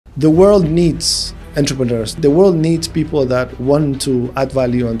The world needs entrepreneurs. The world needs people that want to add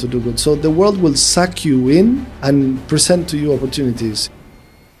value and to do good. So the world will suck you in and present to you opportunities.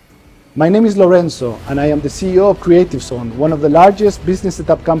 My name is Lorenzo, and I am the CEO of Creative Zone, one of the largest business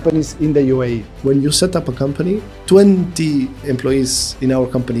setup companies in the UAE. When you set up a company, 20 employees in our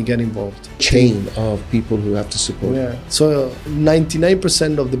company get involved. Chain of people who have to support. Yeah. So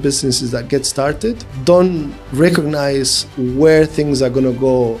 99% of the businesses that get started don't recognize where things are going to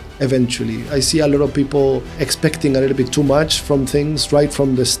go eventually. I see a lot of people expecting a little bit too much from things right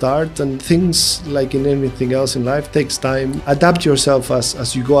from the start, and things, like in anything else in life, takes time. Adapt yourself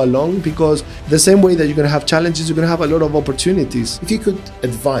as you go along, because the same way that you're going to have challenges, you're going to have a lot of opportunities. If you could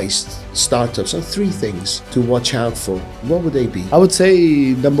advise startups on 3 things to watch out for, what would they be? I would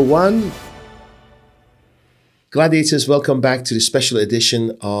say number 1. Gladiators, welcome back to the special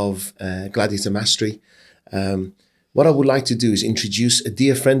edition of Gladiator Mastery. What I would like to do is introduce a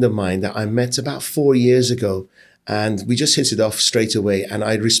dear friend of mine that I met about 4 years ago, and we just hit it off straight away. And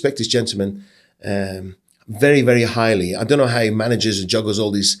I respect this gentleman very, very highly. I don't know how he manages and juggles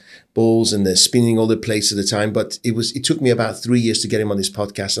all these balls and they're spinning all the plates at the time, but it took me about 3 years to get him on this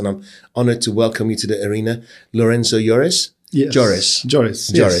podcast, and I'm honored to welcome you to the arena. Lorenzo Jooris. Yes.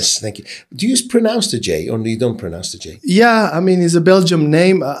 Jooris. Yes. Thank you. Do you pronounce the J, or you don't pronounce the J? Yeah, I mean, it's a Belgium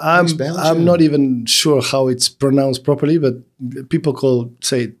name. Belgium. I'm not even sure how it's pronounced properly, but people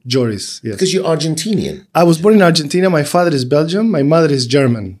say Jooris. Yes. Because you're Argentinian. I was born in Argentina. My father is Belgian. My mother is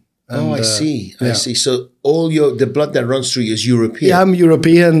German. And, I see. I see. So all the blood that runs through you is European. Yeah, I'm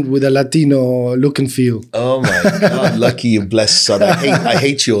European with a Latino look and feel. Oh my God! Lucky you, blessed son. I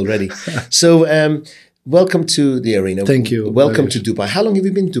hate you already. So welcome to the arena. Thank you. Welcome to Dubai. How long have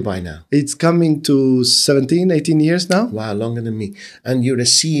you been in Dubai now? It's coming to 17, 18 years now. Wow, longer than me. And you're the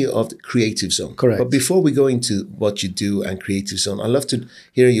CEO of the Creative Zone. Correct. But before we go into what you do and Creative Zone, I'd love to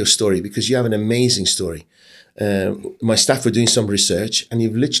hear your story, because you have an amazing story. My staff were doing some research, and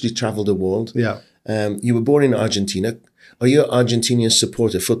you've literally traveled the world. Yeah. You were born in Argentina. Are you an Argentinian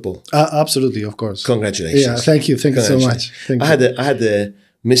supporter of football? Absolutely, of course. Congratulations. Yeah, thank you. Thank you so much. Thank you. I had the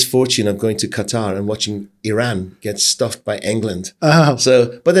misfortune of going to Qatar and watching Iran get stuffed by England.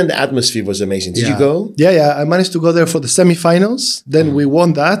 But then the atmosphere was amazing. Did you go? Yeah. I managed to go there for the semifinals. Then we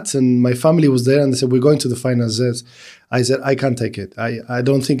won that, and my family was there, and they said, we're going to the finals. I said, I can't take it. I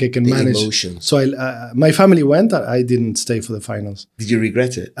don't think I can manage. Emotions. So my family went. I didn't stay for the finals. Did you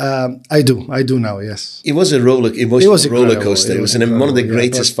regret it? I do now, yes. It was a roller coaster. It was one of the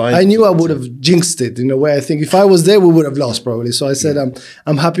greatest finals. I knew I would have jinxed it in a way. I think if I was there, we would have lost probably. So I said,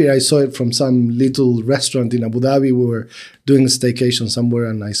 I'm happy I saw it from some little restaurant in Abu Dhabi. We were doing a staycation somewhere,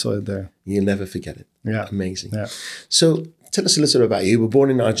 and I saw it there. You'll never forget it. Yeah. Amazing. Yeah. So tell us a little bit about you. You were born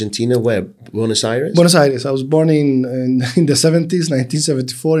in Argentina, where? Buenos Aires? Buenos Aires. I was born in the 70s,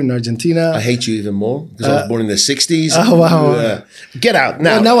 1974 in Argentina. I hate you even more because I was born in the 60s. Oh, wow. Get out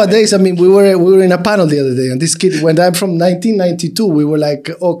now. Well, nowadays, I mean, we were in a panel the other day, and this kid, when I'm from 1992, we were like,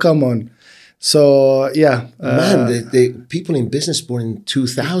 oh, come on. So, yeah. Man, the people in business born in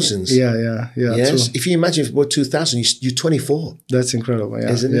 2000s. Yeah. Yes. True. If you imagine if you were 2000, you're 24. That's incredible.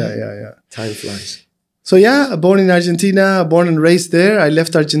 Yeah. Isn't it? Yeah. Time flies. So yeah, born in Argentina, born and raised there. I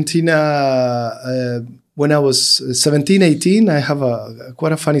left Argentina when I was 17, 18. I have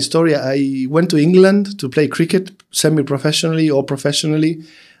quite a funny story. I went to England to play cricket, semi-professionally or professionally.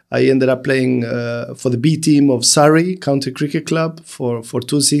 I ended up playing for the B team of Surrey County Cricket Club for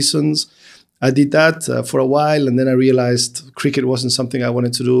 2 seasons. I did that for a while, and then I realized cricket wasn't something I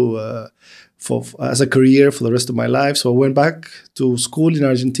wanted to do as a career for the rest of my life. So I went back to school in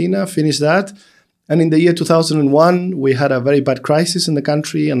Argentina, finished that. And in the year 2001, we had a very bad crisis in the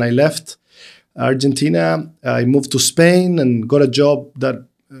country, and I left Argentina. I moved to Spain and got a job that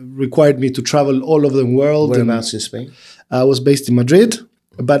required me to travel all over the world. Whereabouts in Spain? I was based in Madrid,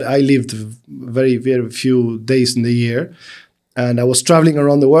 but I lived very, very few days in the year. And I was traveling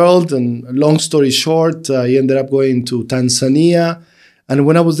around the world, and long story short, I ended up going to Tanzania. And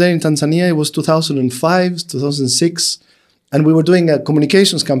when I was there in Tanzania, it was 2005, 2006. And we were doing a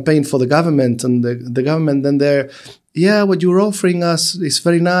communications campaign for the government, and the government then there, what you're offering us is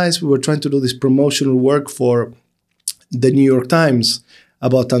very nice. We were trying to do this promotional work for the New York Times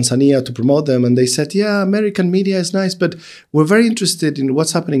about Tanzania to promote them. And they said, American media is nice, but we're very interested in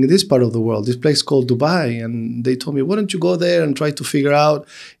what's happening in this part of the world, this place called Dubai. And they told me, why don't you go there and try to figure out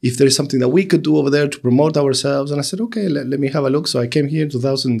if there's something that we could do over there to promote ourselves? And I said, okay, let me have a look. So I came here in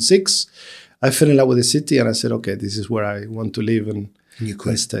 2006. I fell in love with the city, and I said, okay, this is where I want to live and you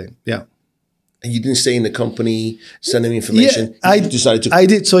quit. stay. Yeah. And you didn't stay in the company, send them information? Yeah, you decided to... I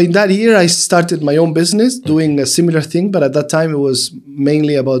did. So in that year, I started my own business doing a similar thing. But at that time, it was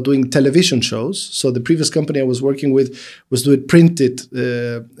mainly about doing television shows. So the previous company I was working with was doing printed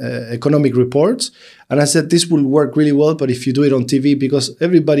economic reports. And I said, this will work really well, but if you do it on TV, because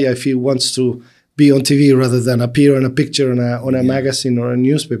everybody, I feel, wants to be on TV rather than appear on a picture on a magazine or a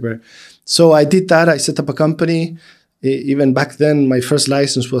newspaper. So I did that. I set up a company. Even back then, my first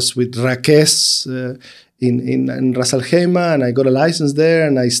license was with Raquez in Ras Al Khaimah, and I got a license there,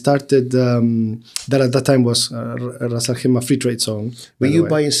 and I started, that at that time was Ras Al Khaimah Free Trade Zone. Were you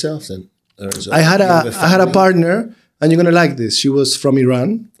by yourself then? I had a partner, and you're going to like this. She was from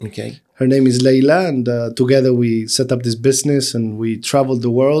Iran. Okay. Her name is Leila, and together we set up this business, and we traveled the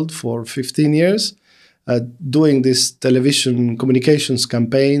world for 15 years. Doing these television communications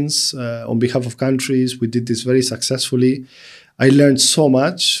campaigns on behalf of countries. We did this very successfully. I learned so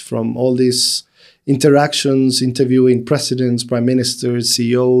much from all these interactions, interviewing presidents, prime ministers,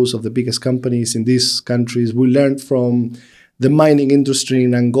 CEOs of the biggest companies in these countries. We learned from the mining industry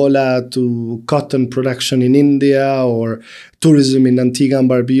in Angola to cotton production in India or tourism in Antigua and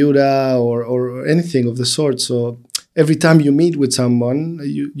Barbuda or anything of the sort. So every time you meet with someone,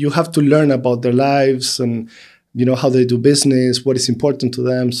 you have to learn about their lives and, you know, how they do business, what is important to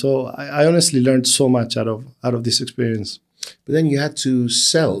them. So I honestly learned so much out of this experience. But then you had to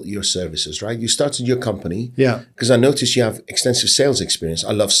sell your services, right? You started your company. Yeah. Because I noticed you have extensive sales experience.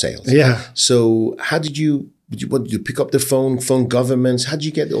 I love sales. Yeah. So how did you pick up the phone governments? How did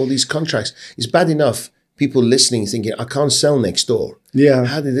you get all these contracts? It's bad enough people listening thinking, I can't sell next door. Yeah.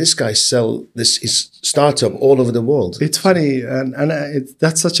 How did this guy sell his startup all over the world? It's funny.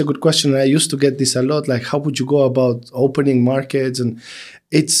 That's such a good question. I used to get this a lot. Like, how would you go about opening markets? And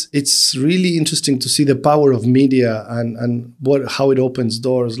it's really interesting to see the power of media and how it opens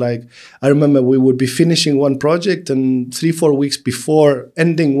doors. Like, I remember we would be finishing one project, and 3-4 weeks before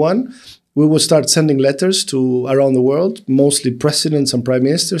ending one, we would start sending letters to around the world, mostly presidents and prime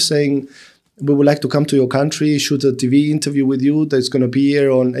ministers, saying, we would like to come to your country, shoot a TV interview with you that's going to be here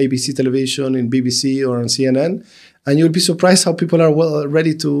on ABC television, in BBC or on CNN. And you'll be surprised how people are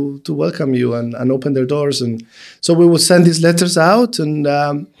ready to welcome you and open their doors. And so we will send these letters out and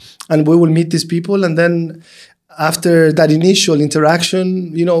we will meet these people. And then after that initial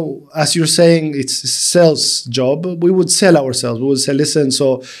interaction, you know, as you're saying, it's a sales job. We would sell ourselves. We would say, listen,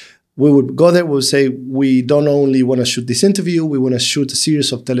 so we would go there, we would say, we don't only want to shoot this interview, we want to shoot a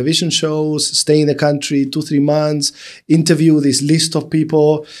series of television shows, stay in the country 2-3 months, interview this list of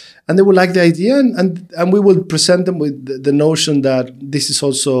people. And they would like the idea, and we will present them with the notion that this is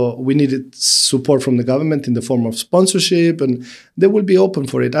also, we needed support from the government in the form of sponsorship, and they will be open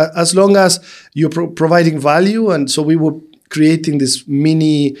for it. As long as you're providing value. And so we were creating this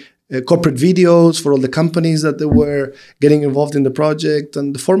mini corporate videos for all the companies that they were getting involved in the project,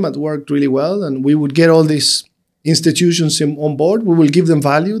 and the format worked really well. And we would get all these institutions on board. We will give them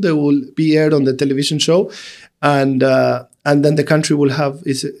value. They will be aired on the television show, and then the country will have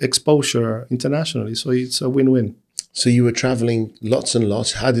its exposure internationally. So it's a win-win. So you were traveling lots and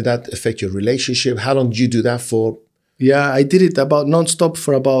lots. How did that affect your relationship? How long did you do that for? Yeah, I did it about non-stop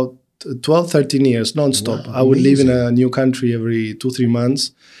for about 12, 13 years, non-stop. Wow, I would amazing. live in a new country every 2-3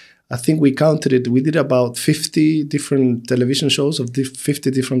 months. I think we counted it. We did about 50 different television shows of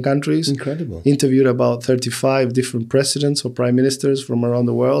 50 different countries. Incredible. Interviewed about 35 different presidents or prime ministers from around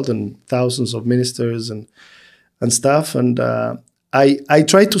the world, and thousands of ministers and stuff. And I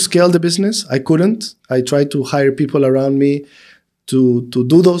tried to scale the business. I couldn't. I tried to hire people around me to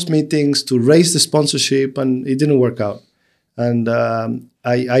do those meetings, to raise the sponsorship, and it didn't work out. And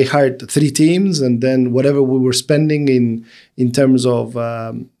I hired 3 teams, and then whatever we were spending in terms of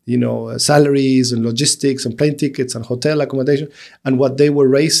salaries and logistics and plane tickets and hotel accommodation, and what they were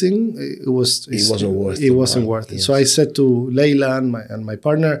raising, it wasn't worth it. Yes. So I said to Leila and my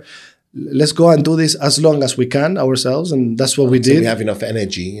partner, let's go and do this as long as we can ourselves, and that's what we did. We have enough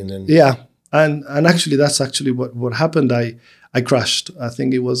energy, and then and actually that's actually what happened. I crashed. I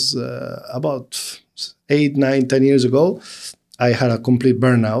think it was about 8, 9, 10 years ago. I had a complete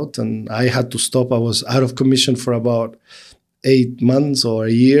burnout, and I had to stop. I was out of commission for about 8 months or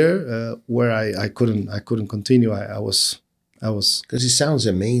a year, where I couldn't continue. I was because it sounds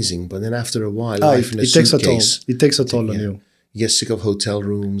amazing, but then after a while, life in a suitcase. It takes a toll on you. You get sick of hotel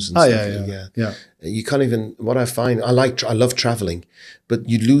rooms and stuff. Yeah. You can't even. What I find, I love traveling, but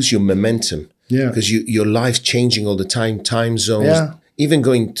you lose your momentum. Yeah. Because your life's changing all the time. Time zones. Yeah. Even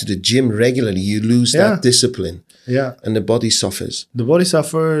going to the gym regularly, you lose that discipline. Yeah. And the body suffers. The body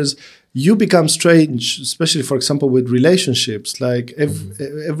suffers. You become strange, especially, for example, with relationships. Like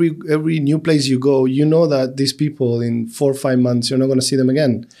every new place you go, you know that these people in 4 or 5 months, you're not going to see them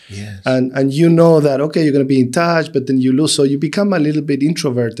again. Yes. And you know that, okay, you're going to be in touch, but then you lose. So you become a little bit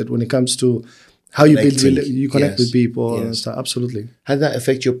introverted when it comes to how you you connect with people. Yes. And stuff. Absolutely. How did that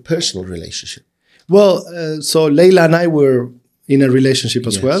affect your personal relationship? Well, so Leila and I were in a relationship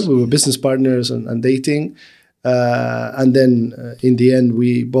as well. We were business partners and dating. And then in the end,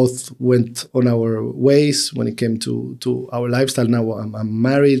 we both went on our ways when it came to our lifestyle. Now I'm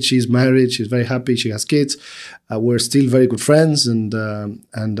married. She's married. She's very happy. She has kids. We're still very good friends. And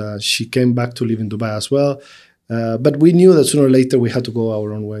she came back to live in Dubai as well. But we knew that sooner or later we had to go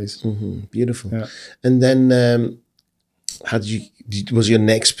our own ways. Beautiful. Yeah. And then how did you, was your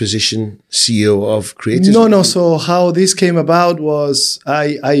next position CEO of Creative? No. So how this came about was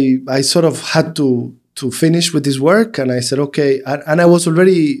I sort of had to finish with this work, and I said, okay. And I was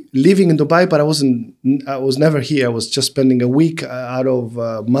already living in Dubai, but I was never here. I was just spending a week out of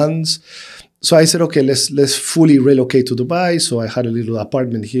months. So I said, okay, let's fully relocate to Dubai. So I had a little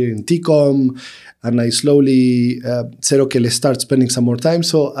apartment here in Ticom, and I slowly said, okay, let's start spending some more time.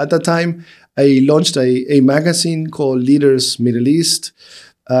 So at that time, I launched a magazine called Leaders Middle East.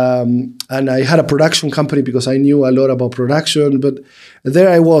 And I had a production company because I knew a lot about production. But there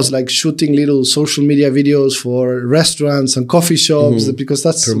I was, like, shooting little social media videos for restaurants and coffee shops because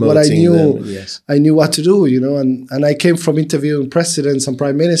that's what I knew. Yes. I knew what to do, and I came from interviewing presidents and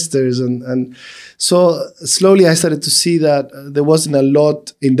prime ministers. And so slowly I started to see that there wasn't a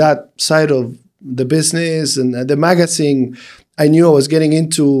lot in that side of the business. And the magazine, I knew I was getting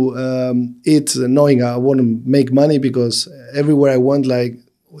into it, knowing I want to make money, because everywhere I went, like,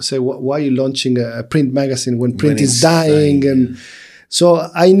 say, why are you launching a print magazine when print is dying? And so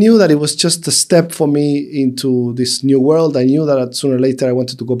I knew that it was just a step for me into this new world. I knew that sooner or later I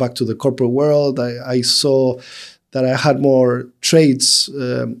wanted to go back to the corporate world. I saw that I had more traits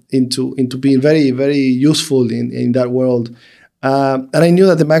into being very, very useful in that world. And I knew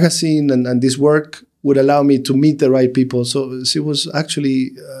that the magazine and this work would allow me to meet the right people. So it was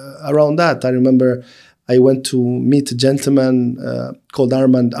actually around that. I remember I went to meet a gentleman called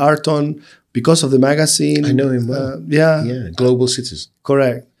Armand Arton because of the magazine. I know him well. Yeah, global citizen.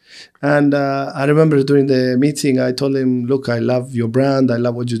 Correct. And I remember during the meeting, I told him, look, I love your brand. I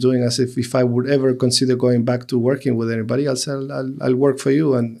love what you're doing. As if I would ever consider going back to working with anybody, I'll work for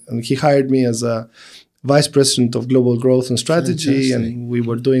you. And he hired me as a vice president of global growth and strategy. Fantastic. And we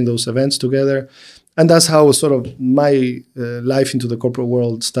were doing those events together. And that's how sort of my life into the corporate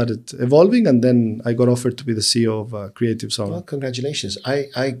world started evolving. And then I got offered to be the CEO of Creative Zone. Well, congratulations.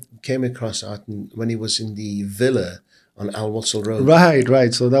 I came across Arton when he was in the villa on Al Wasl Road.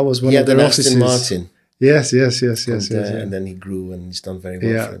 Right. So that was one of their offices. Aston Martin. Yes. And then he grew and he's done very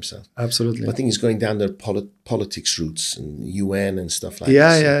well for himself. Absolutely. I think he's going down the politics routes and UN and stuff like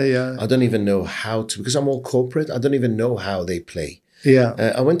that. So Yeah. I don't even know how to, because I'm all corporate, I don't even know how they play. Yeah.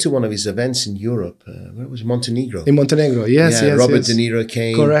 I went to one of his events in Europe. Where was it? Montenegro? In Montenegro, yes. Robert De Niro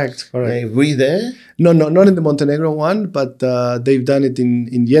came. Correct. Were you there? No, not in the Montenegro one, but they've done it in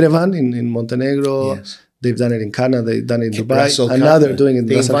Yerevan, in Montenegro. Yes. They've done it in Canada. They've done it in Dubai. And now they're doing it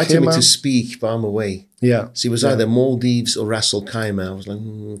in Ras Al Khaimah. They invited me to speak, but I'm away. Yeah. So it was either Maldives or Ras Al Khaimah. I was like,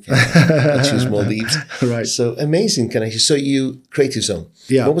 okay, I choose Maldives. Right. So amazing connection. So you, Creative Zone.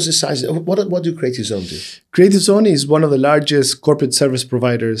 Yeah. What was the size? What do Creative Zone do? Creative Zone is one of the largest corporate service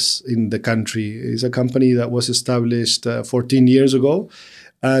providers in the country. It's a company that was established 14 years ago.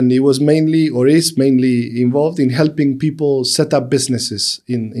 And it was mainly, or is mainly, involved in helping people set up businesses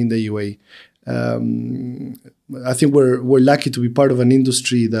in the UAE. I think we're lucky to be part of an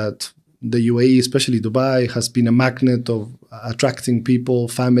industry that the UAE, especially Dubai, has been a magnet of attracting people,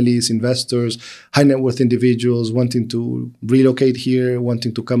 families, investors, high net worth individuals wanting to relocate here,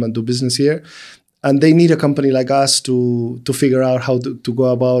 wanting to come and do business here. And they need a company like us to figure out how to go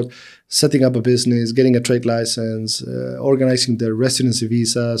about setting up a business, getting a trade license, organizing their residency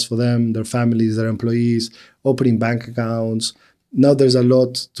visas for them, their families, their employees, opening bank accounts. Now there's a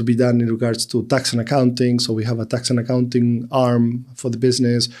lot to be done in regards to tax and accounting. So we have a tax and accounting arm for the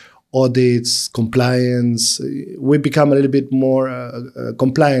business, audits, compliance. We become a little bit more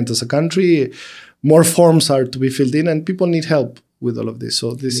compliant as a country. More forms are to be filled in, and people need help with all of this.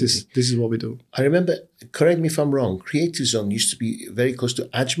 So this is what we do. I remember, correct me if I'm wrong, Creative Zone used to be very close to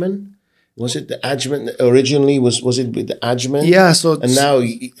Ajman. Was it the Ajman originally? Was it with the Ajman? Yeah. So and now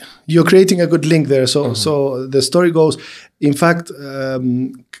you're creating a good link there. So so the story goes. In fact,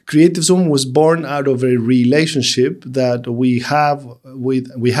 Creative Zone was born out of a relationship that we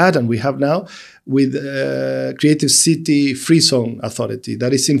had and we have now with Creative City Free Zone Authority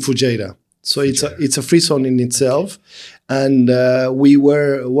that is in Fujairah. So it's a free zone in itself, and we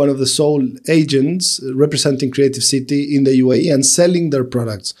were one of the sole agents representing Creative City in the UAE and selling their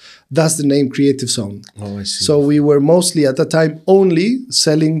products. That's the name Creative Zone. Oh, I see. So we were mostly at that time only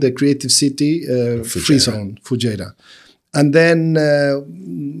selling the Creative City free zone, Fujairah. And then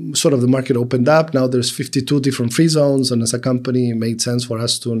sort of the market opened up. Now there's 52 different free zones, and as a company, it made sense for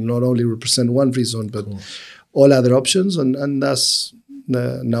us to not only represent one free zone, but all other options, and that's.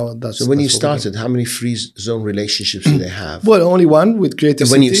 So when you started, how many free zone relationships do they have? Well, only one with Creative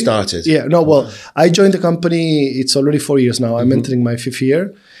City. When you started? Yeah, no, well, I joined the company, it's already 4 years now. I'm entering my 5th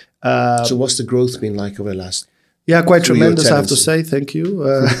year. So what's the growth been like over the last? Yeah, quite tremendous, I have to say. Thank you.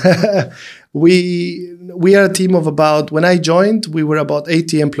 We are a team of about, when I joined, we were about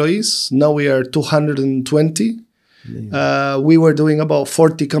 80 employees. Now we are 220. We were doing about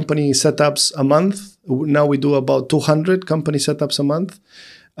 40 company setups a month. Now we do about 200 company setups a month.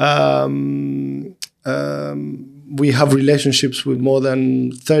 We have relationships with more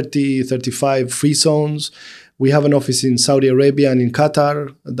than 30, 35 free zones. We have an office in Saudi Arabia and in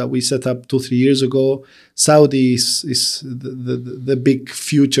Qatar that we set up 2-3 years ago. Saudi is the big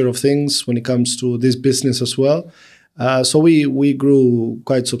future of things when it comes to this business as well. So we grew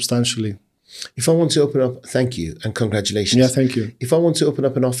quite substantially. If I want to open up, thank you and congratulations. Yeah, thank you. If I want to open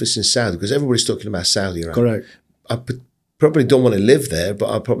up an office in Saudi, because everybody's talking about Saudi, right? Correct. I probably don't want to live there, but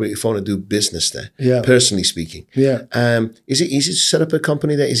if I want to do business there, personally speaking. Yeah. Is it easy to set up a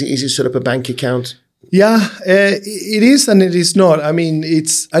company there? Is it easy to set up a bank account? Yeah, it is and it is not. I mean,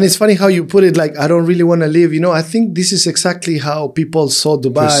 it's funny how you put it, like, I don't really want to live. You know, I think this is exactly how people saw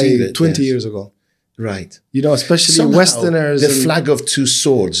Dubai 20 years ago. Right. You know, especially somehow, Westerners. The flag of two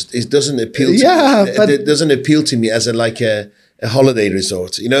swords, it doesn't appeal to me. But it doesn't appeal to me as a holiday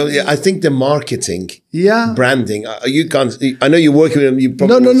resort. You know, I think the marketing, branding, you can't, I know you're working with them. You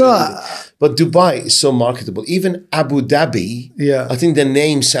probably no. But Dubai is so marketable. Even Abu Dhabi, I think the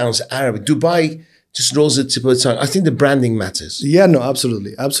name sounds Arab. Dubai just rolls the tip of the tongue. I think the branding matters. Yeah, no,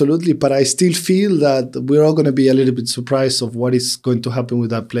 absolutely. Absolutely. But I still feel that we're all going to be a little bit surprised of what is going to happen with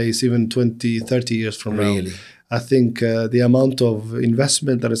that place even 20, 30 years from now. I think the amount of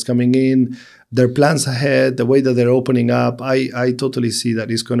investment that is coming in, their plans ahead, the way that they're opening up, I totally see that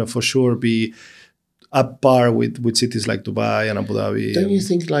it's going to for sure be up par with cities like Dubai and Abu Dhabi. Don't you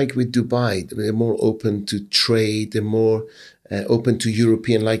think, like with Dubai, they're more open to trade, they're more open to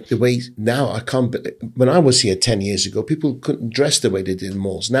European, like the way now, when I was here 10 years ago, people couldn't dress the way they did in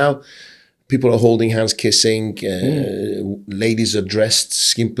malls. Now, people are holding hands, kissing, ladies are dressed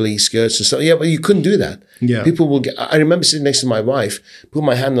skimpily, skirts and stuff. Yeah, but you couldn't do that. Yeah. People will get, I remember sitting next to my wife, put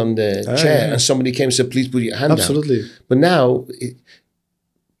my hand on the chair, and somebody came and said, please put your hand down. But now,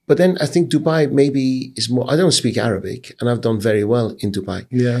 but then I think Dubai maybe is more, I don't speak Arabic and I've done very well in Dubai.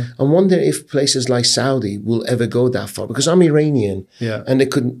 Yeah. I wonder if places like Saudi will ever go that far, because I'm Iranian and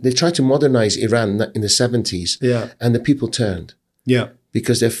they tried to modernize Iran in the 70s and the people turned. Yeah.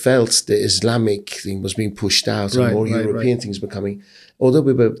 Because they felt the Islamic thing was being pushed out and more European things were coming. Although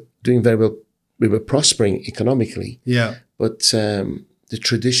we were doing very well, we were prospering economically. Yeah. But the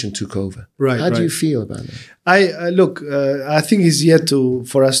tradition took over. How do you feel about that? I think it's yet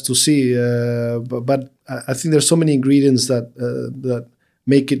for us to see, but I think there's so many ingredients that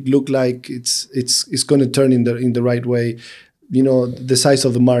make it look like it's going to turn in the right way. You know, the size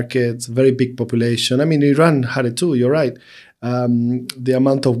of the market, very big population. I mean, Iran had it too. You're right. The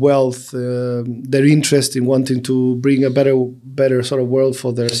amount of wealth, their interest in wanting to bring a better sort of world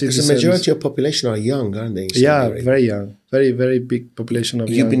for their citizens. Because the majority of population are young, aren't they? Yeah, very young. Very, very big population of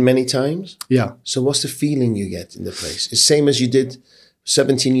young. You've been many times? Yeah. So what's the feeling you get in the place? It's same as you did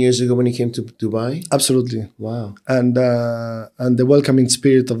 17 years ago when you came to Dubai? Absolutely. Wow. And the welcoming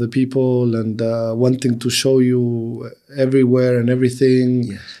spirit of the people and wanting to show you everywhere and everything.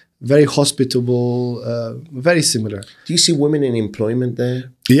 Yes. Very hospitable, very similar. Do you see women in employment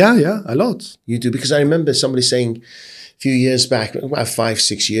there? Yeah, a lot. You do? Because I remember somebody saying a few years back, about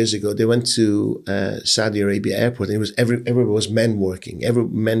 5-6 years ago, they went to Saudi Arabia airport and everywhere was men working.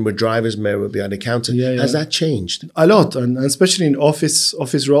 Men were drivers, men were behind the counter. Has that changed? A lot, and especially in office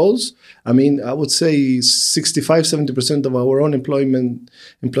roles. I mean, I would say 65-70% of our own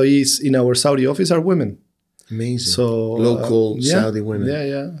employees in our Saudi office are women. Amazing. So local Saudi women.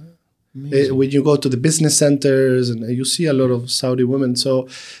 Yeah. When you go to the business centers, and you see a lot of Saudi women. So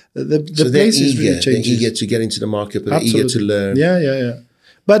the place is really changing. They're eager to get into the market, but they're eager to learn. Yeah.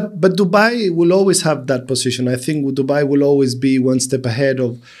 But Dubai will always have that position. I think Dubai will always be one step ahead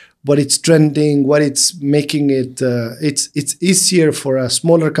of what it's trending, what it's making it. It's easier for a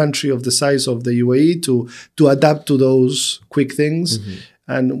smaller country of the size of the UAE to adapt to those quick things,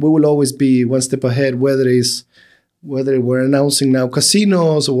 and we will always be one step ahead. Whether we're announcing now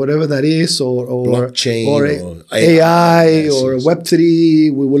casinos or whatever that is, or blockchain, or AI or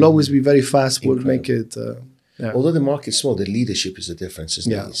Web3, we will always be very fast. We'll make it. Although the market's small, the leadership is the difference,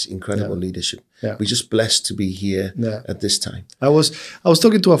 isn't it? It's incredible leadership. We're just blessed to be here at this time. I was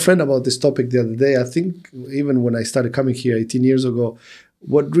talking to a friend about this topic the other day. I think even when I started coming here 18 years ago,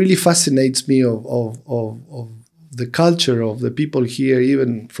 what really fascinates me of the culture of the people here,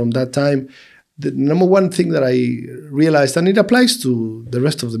 even from that time, the number one thing that I realized, and it applies to the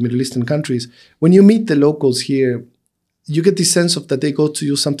rest of the Middle Eastern countries, when you meet the locals here, you get this sense of that they go to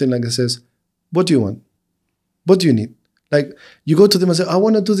you something like it says, "What do you want? What do you need?" Like, you go to them and say, "I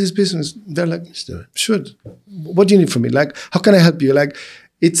want to do this business." They're like, "Let's do it." "Sure. What do you need from me? Like, how can I help you?" Like,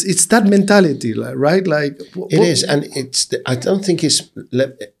 it's that mentality, like, right? Like, it is, and I don't think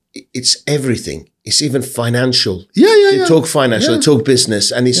it's everything. It's even financial. They talk financial, they talk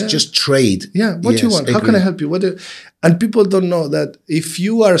business, and it's just trade. What do you want? How can I help you? And people don't know that if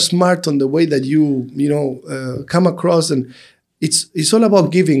you are smart on the way that you come across, and it's all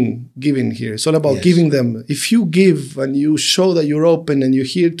about giving here. It's all about giving them. If you give and you show that you're open and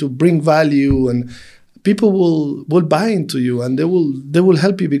you're here to bring value, and people will buy into you, and they will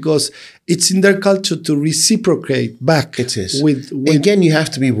help you because it's in their culture to reciprocate back. It is. With again, you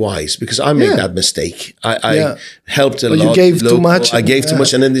have to be wise, because I made that mistake. I helped a lot. You gave too much. I gave too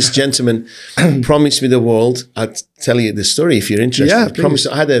much, and then this gentleman promised me the world. I'll tell you the story if you're interested. Yeah, promised.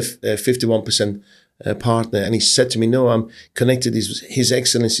 I had a 51% partner, and he said to me, "No, I'm connected. His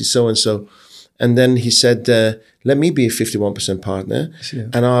Excellency so and so." And then he said, "Let me be a 51% partner,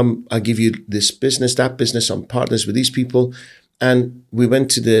 and I'll give you this business, that business. I'm partners with these people." And we went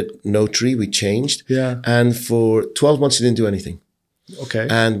to the notary, we changed. And for 12 months, he didn't do anything. Okay.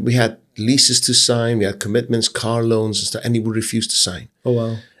 And we had leases to sign, we had commitments, car loans and stuff, and he would refuse to sign. Oh,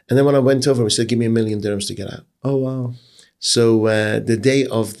 wow. And then when I went over, he said, "Give me $1 million to get out." Oh, wow. So the day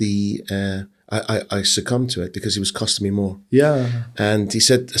of the... I succumbed to it because it was costing me more. Yeah. And I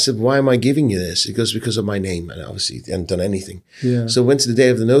said, "Why am I giving you this?" He goes, "Because of my name." And obviously he hadn't done anything. Yeah. So I went to the day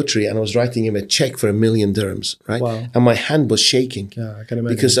of the notary, and I was writing him a check for $1 million, right? Wow. And my hand was shaking. Yeah, I can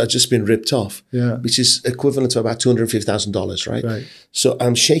imagine. Because I'd just been ripped off. Yeah. Which is equivalent to about $250,000, right? Right. So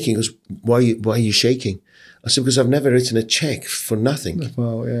I'm shaking. He goes, why are you shaking? I said, "Because I've never written a check for nothing."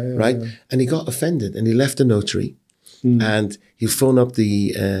 Wow, right? Yeah. And he got offended, and he left the notary, and he phoned up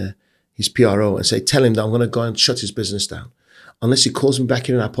his PRO and say, "Tell him that I'm going to go and shut his business down unless he calls me back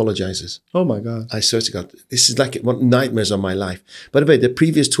here and apologizes." Oh my God. I swear to God, this is like one nightmares of my life. By the way, the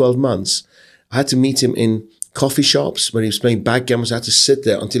previous 12 months, I had to meet him in coffee shops when he was playing backgammon. I had to sit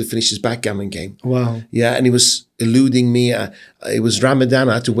there until he finished his backgammon game. Wow. Yeah, and he was eluding me. It was Ramadan.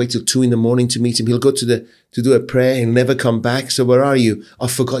 I had to wait till 2 a.m. to meet him. He'll go to do a prayer. He'll never come back. So "Where are you?" "I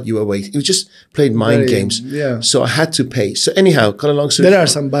forgot you were waiting." He just played mind games. Yeah. So I had to pay. So anyhow, cut a long story. There are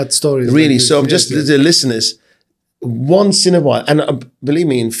some bad stories. Really. Like so I'm just the listeners. Once in a while, and believe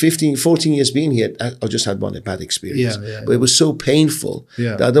me, in 14 years being here, I just had one bad experience. But it was so painful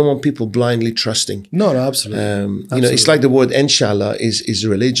that I don't want people blindly trusting. No, absolutely. You know, it's like the word "inshallah" is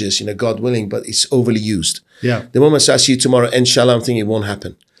religious, God willing, but it's overly used. Yeah. The moment I see you tomorrow, inshallah, I'm thinking it won't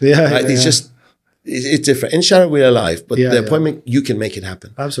happen. Yeah. Right? It's just, it's different. Inshallah, we're alive, but the appointment, you can make it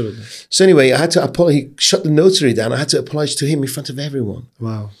happen. Absolutely. So anyway, I had to apologize. He shut the notary down. I had to apologize to him in front of everyone.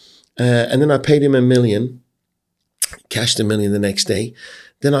 Wow. And then I paid him $1 million. Cashed $1 million the next day.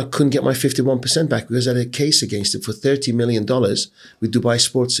 Then I couldn't get my 51% back because I had a case against it for $30 million with Dubai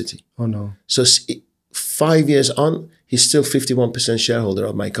Sports City. Oh no. So 5 years on, he's still 51% shareholder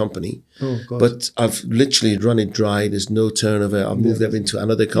of my company. Oh God. But I've literally run it dry. There's no turnover. I've moved them into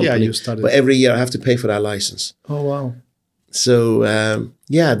another company. Yeah, you started. But every year I have to pay for that license. Oh wow. So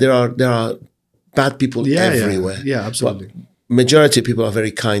there are bad people everywhere. Yeah, absolutely. But majority of people are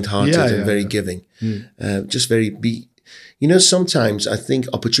very kind-hearted and very giving. Just very sometimes I think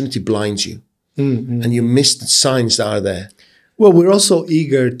opportunity blinds you and you miss the signs that are there. Well, we're also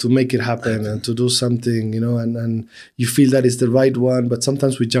eager to make it happen and to do something, and you feel that it's the right one, but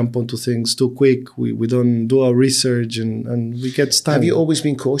sometimes we jump onto things too quick. We don't do our research and we get stuck. Have you always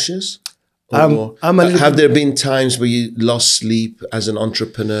been cautious? Have there been times where you lost sleep as an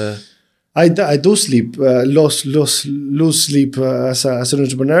entrepreneur? I do sleep, lose sleep as an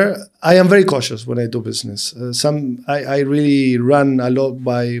entrepreneur. I am very cautious when I do business. I really run a lot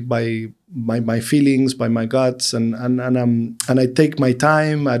by my feelings, by my guts, and I take my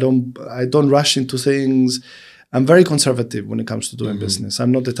time. I don't rush into things. I'm very conservative when it comes to doing business.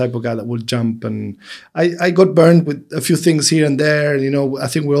 I'm not the type of guy that will jump, and I got burned with a few things here and there. You know, I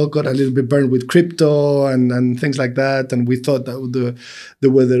think we all got a little bit burned with crypto and things like that. And we thought that they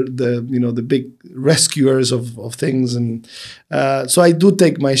were the big rescuers of things. And so I do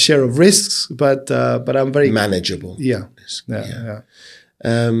take my share of risks, but I'm very manageable. Yeah.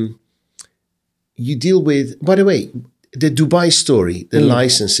 You deal with, by the way, the Dubai story, the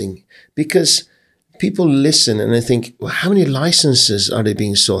licensing, because people listen and they think, well, how many licenses are they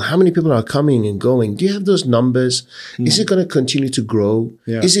being sold? How many people are coming and going? Do you have those numbers? Is it going to continue to grow?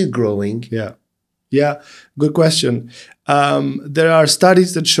 Yeah. Is it growing? Yeah. Good question. There are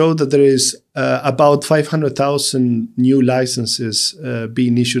studies that show that there is about 500,000 new licenses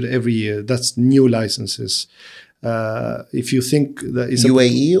being issued every year. That's new licenses. If you think that is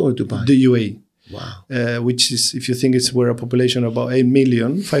UAE or Dubai? The UAE. Wow. Which is, if you think we're a population of about 8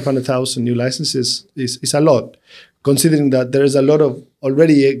 million, 500,000 new licenses is a lot, considering that there is a lot of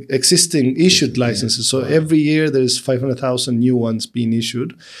already existing issued licenses. So every year there's 500,000 new ones being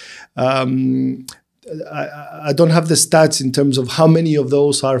issued. I don't have the stats in terms of how many of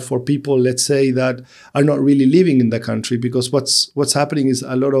those are for people, let's say, that are not really living in the country, because what's happening is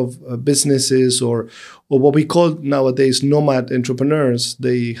a lot of businesses or what we call nowadays nomad entrepreneurs.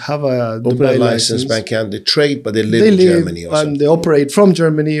 They have a Dubai license, bank account, they trade, but they live in Germany or and they operate from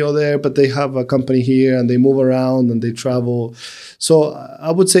Germany or there, but they have a company here and they move around and they travel. So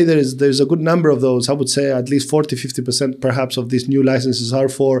I would say there's a good number of those. I would say at least 40-50% perhaps of these new licenses are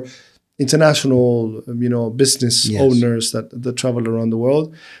for international, business owners that travel around the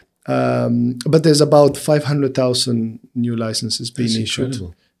world. But there's about 500,000 new licenses being issued.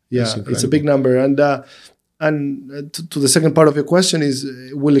 Incredible. Yeah, it's a big number. And to the second part of your question is,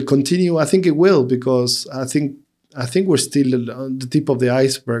 will it continue? I think it will, because I think we're still on the tip of the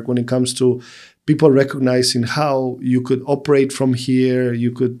iceberg when it comes to people recognizing how you could operate from here.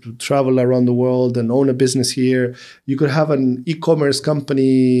 You could travel around the world and own a business here. You could have an e-commerce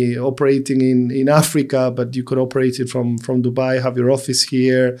company operating in Africa, but you could operate it from Dubai, have your office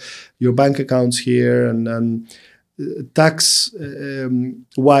here, your bank accounts here, and tax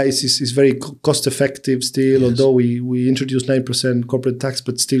wise is very cost effective still. Yes. Although we introduced 9% corporate tax,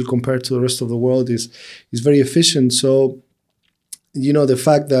 but still compared to the rest of the world is very efficient. So, the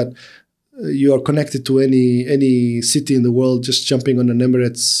fact that you are connected to any city in the world, just jumping on an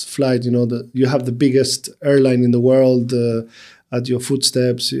Emirates flight, you have the biggest airline in the world at your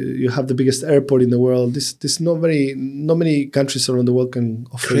footsteps. You have the biggest airport in the world. This not many countries around the world can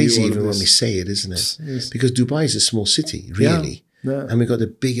offer. Crazy you even when we say it, isn't it? Yes. Because Dubai is a small city, really. Yeah. And we've got the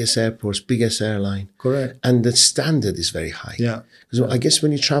biggest airports, biggest airline. Correct. And the standard is very high. Yeah. Because I guess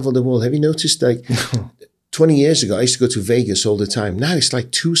when you travel the world, have you noticed 20 years ago, I used to go to Vegas all the time. Now it's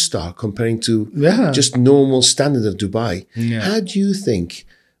like 2-star comparing to just normal standard of Dubai. Yeah. How do you think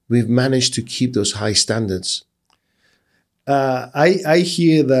we've managed to keep those high standards? I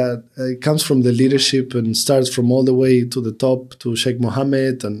hear that it comes from the leadership and starts from all the way to the top to Sheikh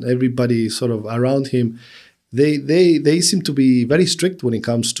Mohammed and everybody sort of around him. They seem to be very strict when it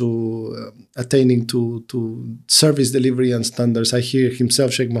comes to attaining to service delivery and standards. I hear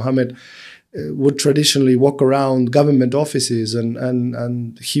himself, Sheikh Mohammed, would traditionally walk around government offices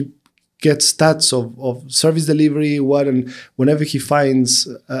and he gets stats of service delivery, whenever he finds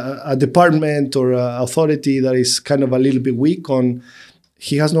a department or a authority that is kind of a little bit weak on,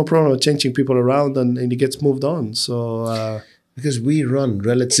 he has no problem changing people around and he gets moved on. So because we run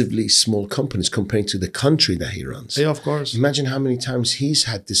relatively small companies compared to the country that he runs. Yeah, of course. Imagine how many times he's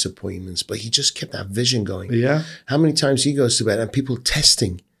had disappointments, but he just kept that vision going. Yeah. How many times he goes to bed and people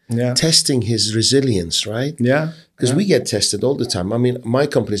testing his resilience, right? Yeah. Because we get tested all the time. I mean, my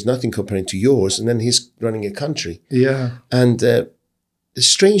company is nothing comparing to yours, and then he's running a country. Yeah. And the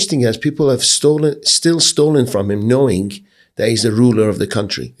strange thing is people have still stolen from him, knowing that he's the ruler of the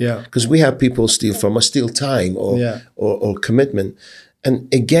country. Yeah. Because we have people steal from us, steal time or commitment.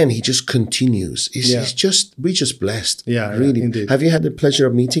 And again, he just continues. We're just blessed. Yeah, really. Indeed. Have you had the pleasure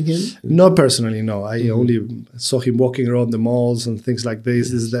of meeting him? Not personally, no. I only saw him walking around the malls and things like this.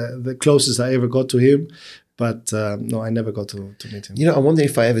 This is the closest I ever got to him. But no, I never got to meet him. I wonder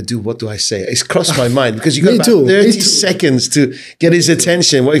if I ever do, what do I say? It's crossed my mind because you got about 30 seconds to get his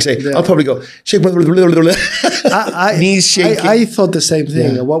attention. What do you say? Yeah. I'll probably go, shake, knees shaking. I thought the same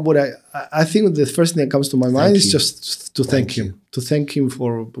thing. Yeah. What would I think the first thing that comes to my mind is you. just to thank him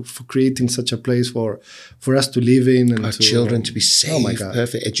for creating such a place for us to live in, and our children to be safe, oh my God.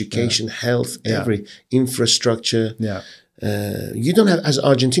 perfect education, health, every infrastructure. Yeah. You don't have, as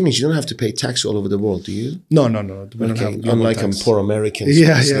Argentinians, you don't have to pay tax all over the world, do you? No. We don't have global Unlike tax. poor Americans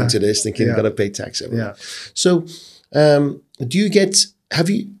listening to this, thinking they've got to pay tax everywhere. Yeah. So, have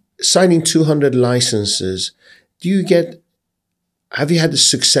you, signing 200 licenses, have you had a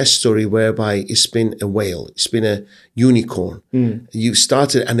success story whereby it's been a whale, it's been a unicorn? You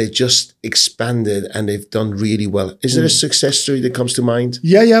started and it just expanded and they've done really well. Is there a success story that comes to mind?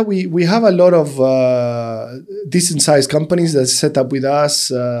 Yeah. We have a lot of decent sized companies that set up with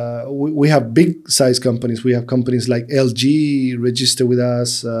us. We have big sized companies. We have companies like LG register with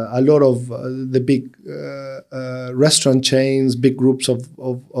us. A lot of the big restaurant chains, big groups of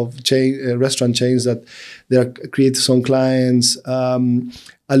restaurant chains that they are creators on clients.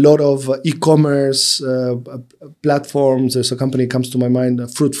 A lot of e-commerce platforms. There's a company that comes to my mind,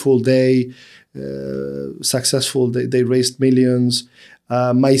 Fruitful Day, successful. They raised millions.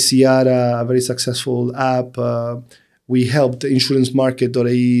 My Ciara, a very successful app. We helped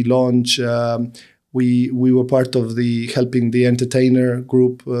insurancemarket.ie launch. We were part of helping the entertainer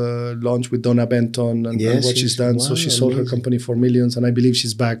group launch with Donna Benton and what she's done. Wow, so she sold her company for millions, and I believe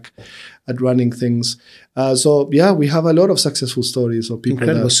she's back at running things. We have a lot of successful stories of people.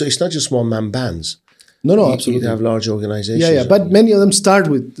 Incredible. So it's not just one-man bands. No, absolutely. You have large organizations. Yeah. But many of them start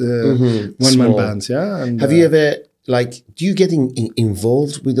with one-man bands. Yeah. And, have you ever, do you get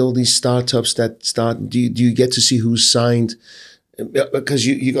involved with all these startups that start? Do you get to see who's signed? Because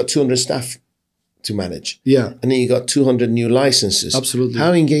you got 200 staff to manage. Yeah. And then you got 200 new licenses. Absolutely.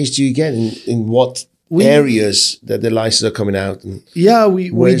 How engaged do you get in what areas that the licenses are coming out? And we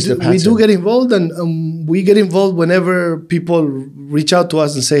do get involved, and we get involved whenever people reach out to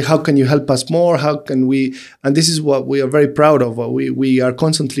us and say, how can you help us more? How can we? And this is what we are very proud of. We are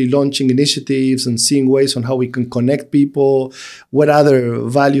constantly launching initiatives and seeing ways on how we can connect people, what other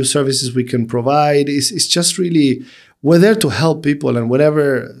value services we can provide. It's just really, we're there to help people, and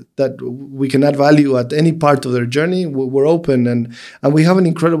whatever that we can add value at any part of their journey, we're open. And we have an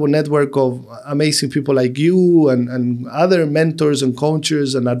incredible network of amazing people like you and other mentors and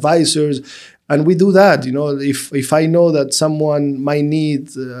coaches and advisors. And we do that. If I know that someone might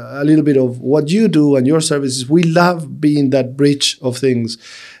need a little bit of what you do and your services, we love being that bridge of things.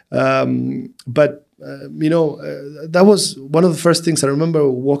 That was one of the first things I remember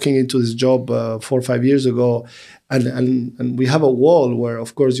walking into this job 4 or 5 years ago. And we have a wall where,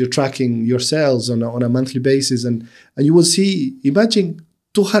 of course, you're tracking your sales on a monthly basis, and you will see, imagine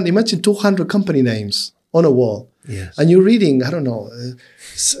 200 company names on a wall. Yes. And you're reading, I don't know,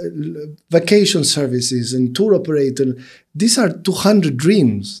 vacation services and tour operator. These are 200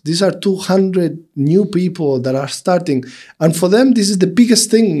 dreams. These are 200 new people that are starting. And for them, this is the biggest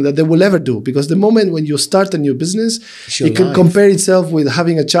thing that they will ever do. Because the moment when you start a new business, it can compare itself with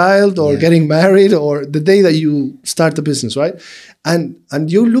having a child or getting married or the day that you start a business, right? And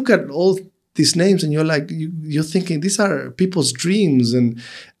you look at all these names and you're like, you're thinking these are people's dreams. And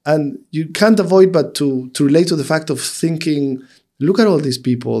you can't avoid but to relate to the fact of thinking, look at all these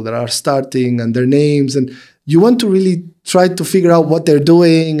people that are starting and their names, and you want to really try to figure out what they're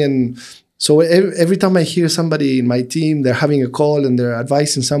doing. And so every time I hear somebody in my team, they're having a call and they're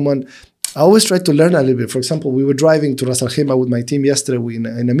advising someone, I always try to learn a little bit. For example, we were driving to Ras Al Khaimah with my team yesterday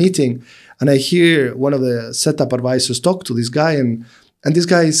in a meeting, and I hear one of the setup advisors talk to this guy, and this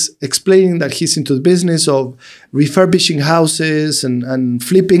guy is explaining that he's into the business of refurbishing houses and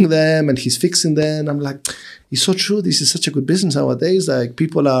flipping them, and he's fixing them. I'm like, it's so true. This is such a good business nowadays. Like,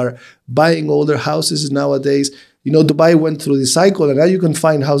 people are buying older houses nowadays. Dubai went through this cycle, and now you can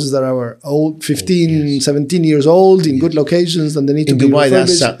find houses that are old, 15, 17 years old in good locations, and they need to be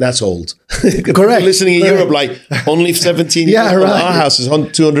refurbished. That's old. Correct. Listening in Europe, like only 17 years old. Right. Our house is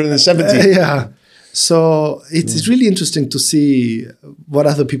 270. So it's really interesting to see what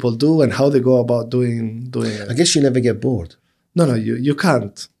other people do and how they go about doing it. I guess you never get bored. No, you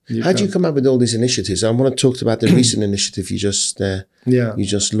can't. How do you come up with all these initiatives? I want to talk about the recent initiative you just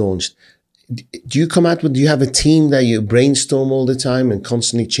launched. Do you have a team that you brainstorm all the time and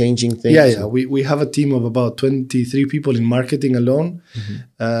constantly changing things? Yeah. We have a team of about 23 people in marketing alone.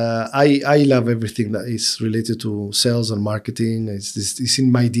 Mm-hmm. I love everything that is related to sales and marketing. It's in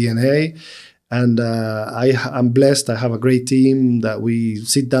my DNA. And I'm blessed. I have a great team that we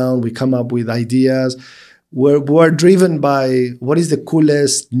sit down, we come up with ideas. We're driven by what is the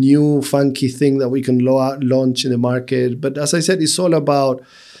coolest, new, funky thing that we can launch in the market. But as I said, it's all about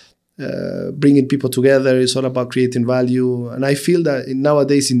bringing people together. It's all about creating value. And I feel that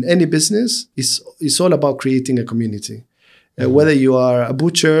nowadays in any business, it's all about creating a community. Whether you are a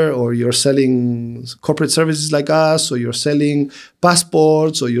butcher or you're selling corporate services like us, or you're selling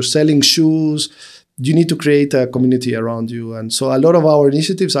passports or you're selling shoes, you need to create a community around you. And so a lot of our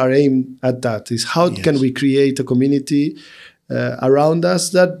initiatives are aimed at that, is how can we create a community around us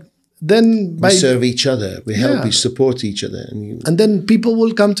that then we serve each other, we help, we support each other. And then people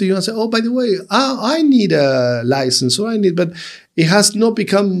will come to you and say, oh, by the way, I need a license, or but it has not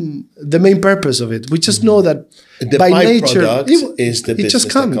become the main purpose of it. We just know that the by nature, is the business just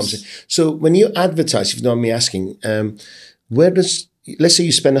comes. That comes in. So when you advertise, if you don't mind me asking, where does, let's say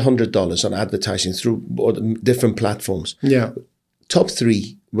you spend $100 on advertising through different platforms. Yeah. Top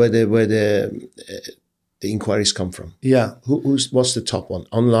three, where the inquiries come from. Yeah. What's the top one?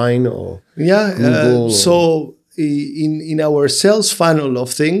 Online or Google? So in our sales funnel of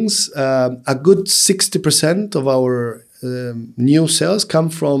things, a good 60% of our new sales come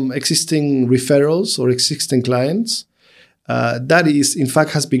from existing referrals or existing clients. That is, in fact,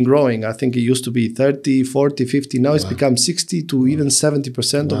 has been growing. I think it used to be 30, 40, 50. Now it's become 60 to even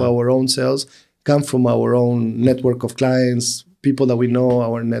 70% of our own sales come from our own network of clients, people that we know,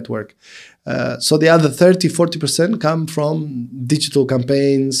 our network. So the other 30, 40% come from digital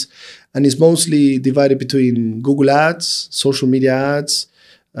campaigns, and it's mostly divided between Google ads, social media ads,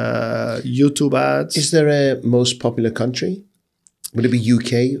 YouTube ads. Is there a most popular country? Would it be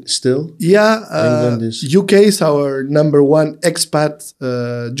UK still? Yeah, UK is our number one expat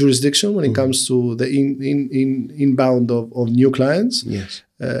jurisdiction when it comes to the inbound of new clients. Yes,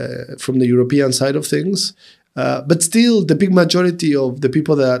 from the European side of things. But still, the big majority of the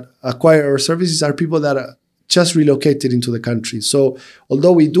people that acquire our services are people that are just relocated into the country. So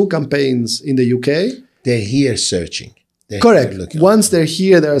although we do campaigns in the UK, they're here searching. Correct. Once they're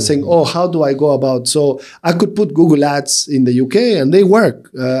here, they're saying, oh, how do I go about? So I could put Google ads in the UK and they work.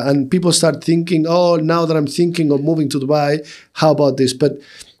 And people start thinking, oh, now that I'm thinking of moving to Dubai, how about this? But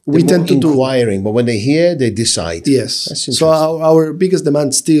we tend to do inquiring, but when they hear, they decide. Yes. So our biggest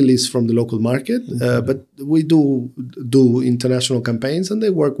demand still is from the local market, but we do international campaigns and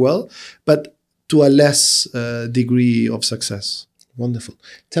they work well, but to a less degree of success. Wonderful.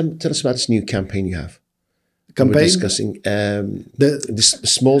 Tell us about this new campaign you have. Campaign? We're discussing the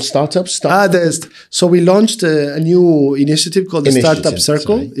small startups. So we launched a new initiative called the Startup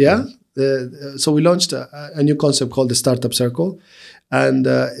Circle. So we launched a new concept called the Startup Circle. And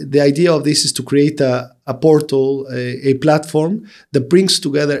the idea of this is to create a portal, a platform that brings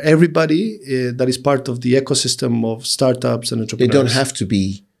together everybody that is part of the ecosystem of startups and entrepreneurs. They don't have to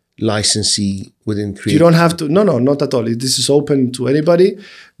be licensee within creative. You don't have to. No, not at all. This is open to anybody.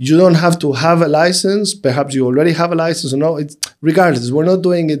 You don't have to have a license. Perhaps you already have a license or no. Regardless, we're not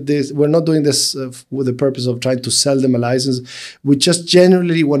doing this with the purpose of trying to sell them a license. We just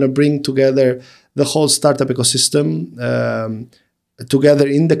generally want to bring together the whole startup ecosystem together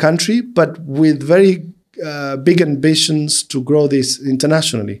in the country, but with very big ambitions to grow this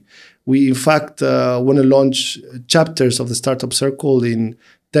internationally. We, in fact, want to launch chapters of the Startup Circle in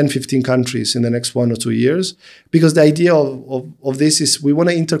 10, 15 countries in the next 1 or 2 years, because the idea of this is we want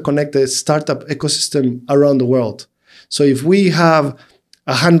to interconnect the startup ecosystem around the world. So if we have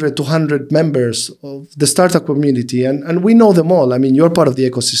 100, 200 members of the startup community, and we know them all. I mean, you're part of the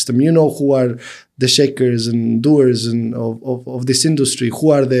ecosystem. You know who are the shakers and doers of this industry, who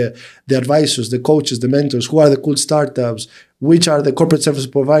are the advisors, the coaches, the mentors, who are the cool startups, which are the corporate service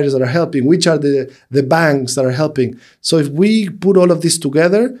providers that are helping, which are the banks that are helping. So if we put all of this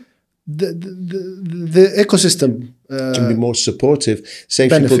together, the ecosystem can be more supportive,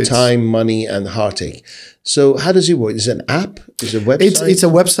 save people time, money, and heartache. So how does it work? Is it an app? Is it a website? It's a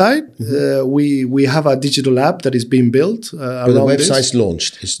website. We have a digital app that is being built around the website's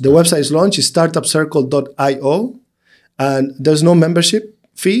launched. The website is launched. It's startupcircle.io, and there's no membership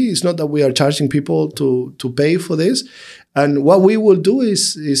fee. It's not that we are charging people to pay for this. And what we will do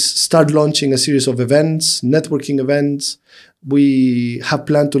is start launching a series of events, networking events. We have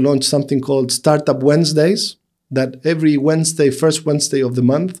planned to launch something called Startup Wednesdays, that every Wednesday, first Wednesday of the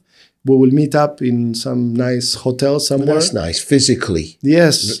month, we will meet up in some nice hotel somewhere. That's nice, physically.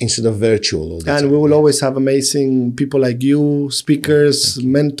 Yes. Instead of virtual all the time. And we will always have amazing people like you, speakers,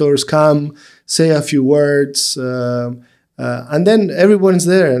 mentors come, say a few words. And then everyone's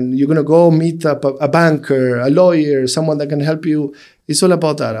there and you're going to go meet up a banker, a lawyer, someone that can help you. It's all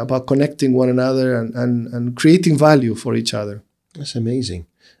about that, about connecting one another and creating value for each other. That's amazing.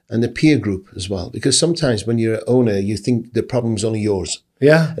 And the peer group as well. Because sometimes when you're an owner, you think the problem's only yours.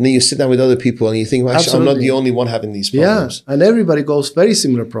 Yeah. And then you sit down with other people and you think, well, actually, I'm not the only one having these problems. Yeah, and everybody goes very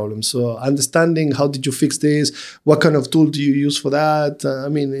similar problems. So understanding how did you fix this? What kind of tool do you use for that? I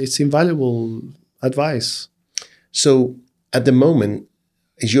mean, it's invaluable advice. So at the moment,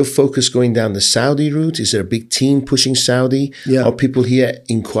 is your focus going down the Saudi route? Is there a big team pushing Saudi? Yeah. Are people here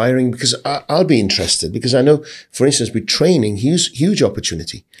inquiring? Because I'll be interested, because I know, for instance, with training, huge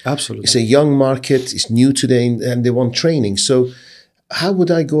opportunity. Absolutely. It's a young market, it's new today, and they want training. So how would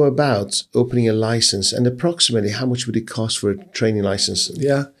I go about opening a license, and approximately how much would it cost for a training license?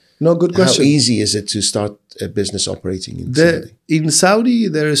 Yeah. No, good question. How easy is it to start a business operating in Saudi? In Saudi,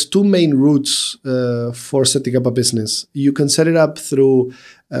 there's two main routes for setting up a business. You can set it up through,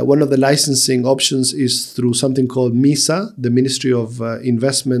 one of the licensing options is through something called MISA, the Ministry of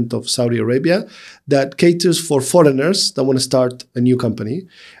Investment of Saudi Arabia, that caters for foreigners that want to start a new company.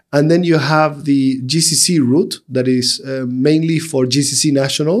 And then you have the GCC route that is mainly for GCC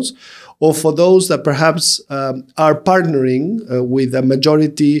nationals, or for those that perhaps are partnering with a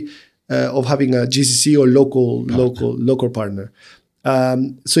majority of having a GCC or local partner.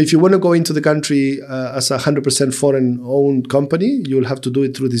 So if you want to go into the country as a 100% foreign-owned company, you'll have to do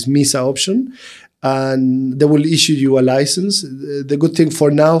it through this MISA option, and they will issue you a license. The good thing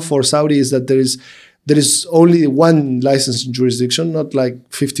for now for Saudi is that there is only one licensing jurisdiction, not like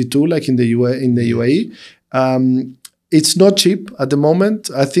 52 like in the UAE. It's not cheap at the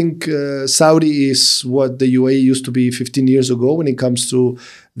moment. I think Saudi is what the UAE used to be 15 years ago when it comes to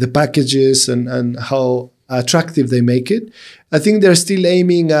the packages and how attractive they make it. I think they're still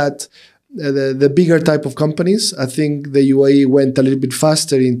aiming at the bigger type of companies. I think the UAE went a little bit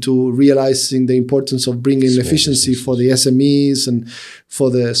faster into realizing the importance of bringing efficiency for the SMEs and for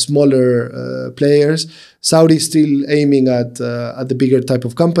the smaller players. Saudi is still aiming at the bigger type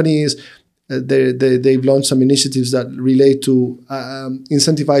of companies. They've launched some initiatives that relate to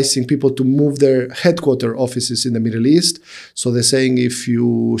incentivizing people to move their headquarter offices in the Middle East. So they're saying if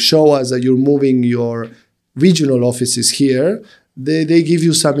you show us that you're moving your regional offices here, they give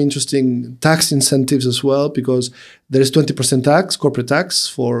you some interesting tax incentives as well, because there is 20% tax, corporate tax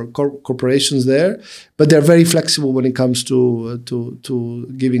for corporations there, but they're very flexible when it comes to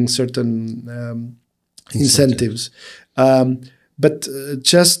giving certain incentives. But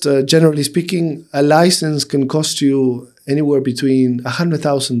just generally speaking, a license can cost you anywhere between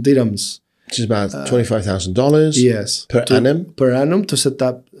 100,000 dirhams. Which is about $25,000 yes, per annum? Per annum to set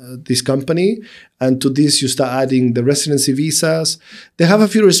up this company. And to this, you start adding the residency visas. They have a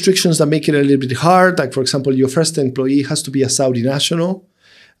few restrictions that make it a little bit hard. Like, for example, your first employee has to be a Saudi national.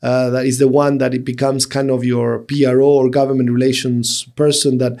 That is the one that it becomes kind of your PRO or government relations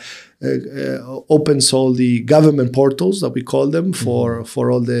person that opens all the government portals that we call them for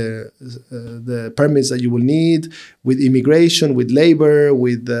all the permits that you will need with immigration, with labor,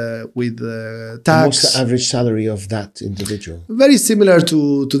 with tax. And what's the average salary of that individual? Very similar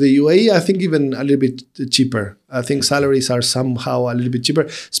to the UAE. I think even a little bit cheaper. I think salaries are somehow a little bit cheaper,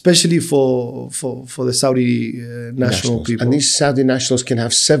 especially for the Saudi national people. And these Saudi nationals can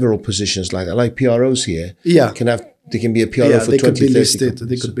have several positions like that, like PROs here. Yeah. They can be a PRO for 20, 30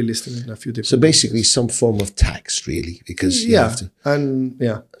 They could be listed in a few different So basically some form of tax, really, because you have to. And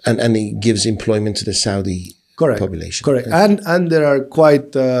it gives employment to the Saudi population. Correct. Yeah. And they are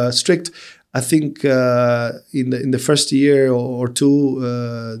quite strict. I think in the first year or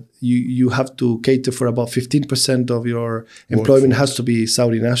two, you have to cater for about 15% of your employment has to be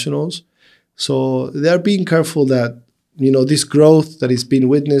Saudi nationals. So they are being careful that, this growth that is being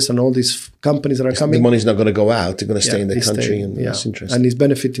witnessed and all these companies that are coming. The money's not going to go out. They're going to stay in the country. And that's interesting. And it's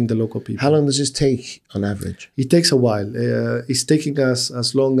benefiting the local people. How long does this take on average? It takes a while. It's taking us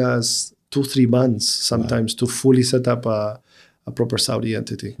as long as 2-3 months sometimes to fully set up a proper Saudi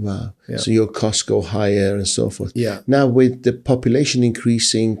entity. Wow. Yeah. So your costs go higher and so forth. Yeah. Now with the population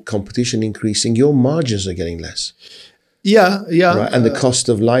increasing, competition increasing, your margins are getting less. Yeah. Right? And the cost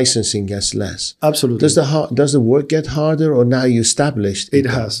of licensing gets less. Absolutely. Does the work get harder, or now you established? It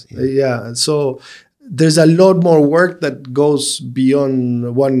has. Yeah. So there's a lot more work that goes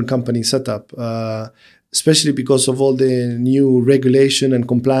beyond one company setup. Especially because of all the new regulation and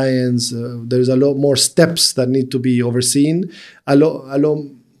compliance. There's a lot more steps that need to be overseen, a lot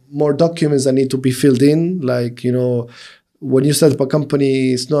more documents that need to be filled in. Like, when you set up a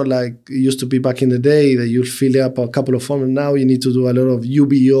company, it's not like it used to be back in the day that you'll fill up a couple of forms. Now you need to do a lot of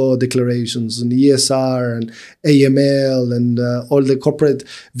UBO declarations and ESR and AML and all the corporate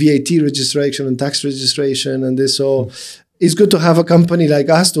VAT registration and tax registration and this. So it's good to have a company like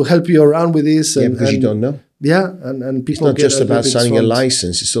us to help you around with this. Because you don't know. Yeah, and people It's not just about signing a swamped.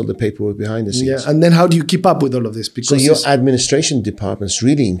 license, it's all the paperwork behind the scenes. Yeah, and then how do you keep up with all of this? So Because your administration department's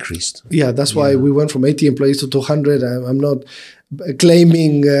really increased. yeah, that's why we went from 80 employees to 200. I'm not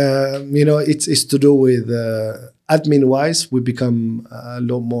claiming, it's to do with admin-wise, we become a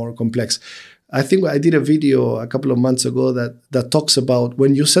lot more complex. I think I did a video a couple of months ago that talks about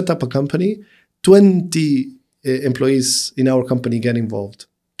when you set up a company, 20 employees in our company get involved.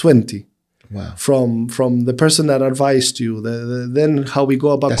 20. Wow. From the person that advised you, then how we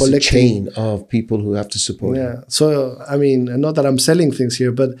go about That's collecting. a chain of people who have to support you. Yeah. So, I mean, not that I'm selling things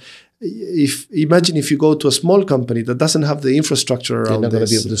here, but imagine if you go to a small company that doesn't have the infrastructure around They're not going to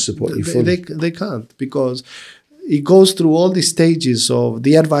be this, able to support you fully. they can't, because it goes through all the stages of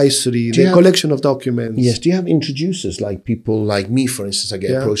the advisory, the collection of documents. Yes. Do you have introducers, like people like me, for instance? I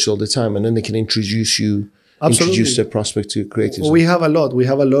get approached all the time, and then they can introduce you. Absolutely. Introduce their prospect to creatives. We have a lot. We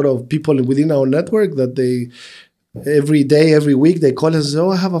have a lot of people within our network that they every day, every week, they call us and say,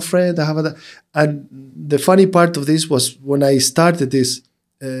 oh, I have a friend, I have a... And the funny part of this was when I started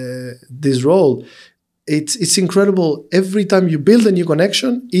this role, it's incredible. Every time you build a new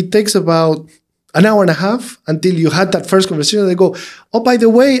connection, it takes about an hour and a half until you had that first conversation. They go, oh, by the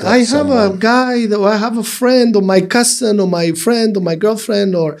way, I have a guy, or I have a friend, or my cousin, or my friend, or my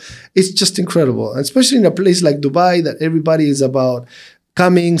girlfriend, or it's just incredible. And especially in a place like Dubai, that everybody is about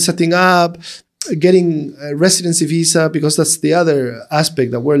coming, setting up, getting a residency visa, because that's the other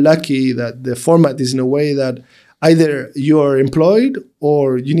aspect, that we're lucky that the format is in a way that either you're employed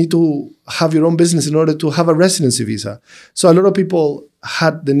or you need to have your own business in order to have a residency visa. So a lot of people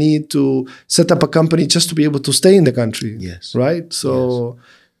had the need to set up a company just to be able to stay in the country. Yes. Right? So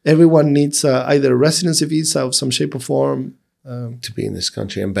everyone needs either a residency visa of some shape or form. To be in this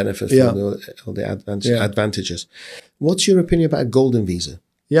country and benefit from all the advantages. What's your opinion about a golden visa?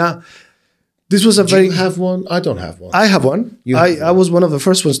 Yeah. This was Do you have one? I don't have one. I have one. I was one of the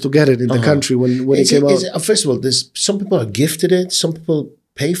first ones to get it in the country when it came out. First of all, there's some people are gifted it, some people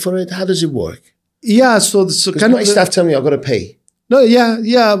pay for it. How does it work? Yeah, so kind my staff tell me I've got to pay. No,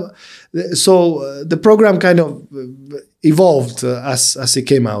 yeah. So the program kind of evolved as it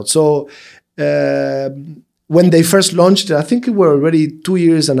came out. So when they first launched it, I think we were already 2.5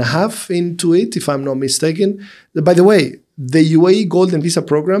 years into it, if I'm not mistaken. By the way, the UAE Golden Visa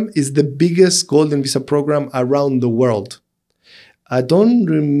program is the biggest Golden Visa program around the world. I don't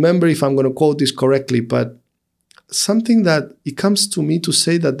remember if I'm going to quote this correctly, but something that it comes to me to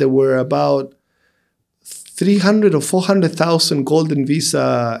say that there were about 300 or 400,000 Golden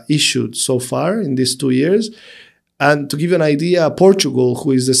Visa issued so far in these 2 years. And to give you an idea, Portugal,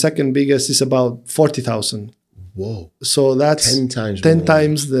 who is the second biggest, is about 40,000. Whoa. So that's 10 times 10 more.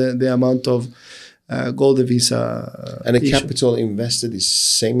 times the amount of Golden Visa. And the capital invested is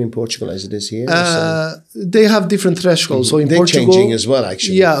same in Portugal as it is here? They have different thresholds. So in They're Portugal, changing as well,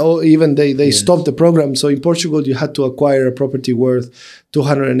 actually. Yeah, or even they stopped the program. So in Portugal, you had to acquire a property worth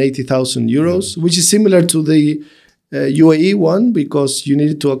 280,000 euros, which is similar to the UAE one, because you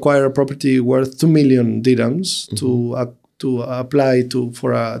needed to acquire a property worth 2 million dirhams to apply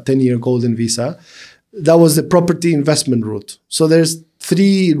for a 10-year Golden Visa. That was the property investment route. So there's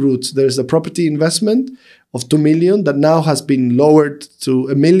 3 routes. There's the property investment of 2 million that now has been lowered to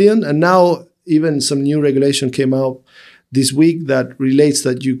 1 million. And now even some new regulation came out this week that relates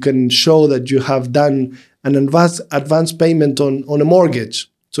that you can show that you have done an advance payment on a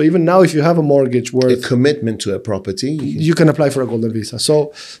mortgage. So even now, if you have a mortgage worth... A commitment to a property. You can apply for a Golden Visa.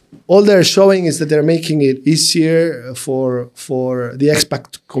 So all they're showing is that they're making it easier for the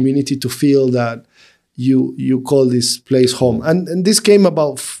expat community to feel that you call this place home. And this came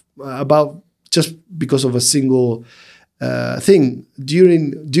about just because of a single thing.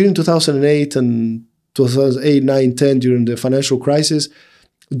 During 2008 and 2008, 9, 10, during the financial crisis,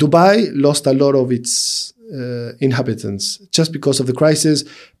 Dubai lost a lot of its inhabitants just because of the crisis.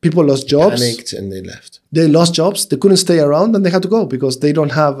 People lost jobs. Panicked and they left. They lost jobs. They couldn't stay around and they had to go because they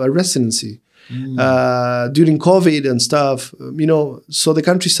don't have a residency. During COVID and stuff, so the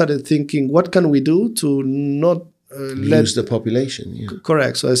country started thinking, what can we do to not lose the population? Yeah.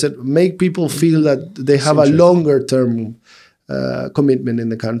 Correct. So I said, make people feel that they have a longer term commitment in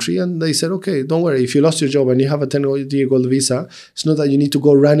the country. And they said, okay, don't worry. If you lost your job and you have a 10-year Gold Visa, it's not that you need to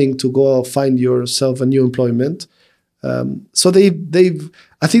go running to go find yourself a new employment. So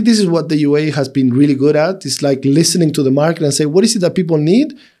I think this is what the UAE has been really good at. It's like listening to the market and say, what is it that people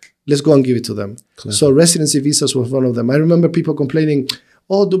need? Let's go and give it to them. Clever. So residency visas was one of them. I remember people complaining,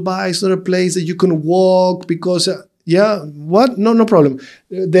 oh, Dubai is not a place that you can walk because, what? No problem.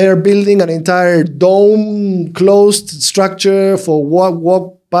 They're building an entire dome closed structure for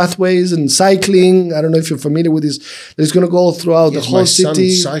pathways and cycling. I don't know if you're familiar with this. It's going to go throughout the whole city. My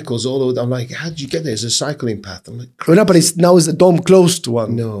son cycles all over. I'm like, how did you get there? It's a cycling path. I'm like, well, no, but now it's a dome-closed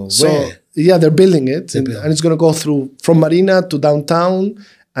one. No, so, where? Yeah, they're building it. And it's going to go through from Marina to downtown.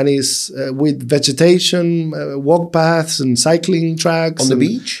 And it's with vegetation, walk paths and cycling tracks. On the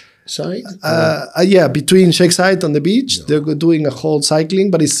beach side? Yeah, between Sheikh Zayed on the beach. No. They're doing a whole cycling,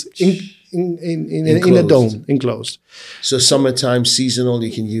 but it's in a dome, enclosed. So summertime, seasonal,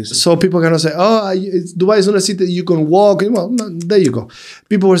 you can use it. So people kind of say, oh, Dubai is not a city that you can walk. Well, no, there you go.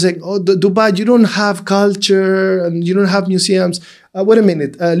 People were saying, oh, Dubai, you don't have culture and you don't have museums. Wait a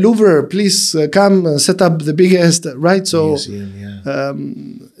minute, Louvre, please come set up the biggest, right? So museum, yeah.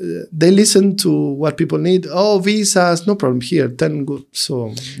 They listen to what people need. Oh, visas, no problem. Here, 10 good.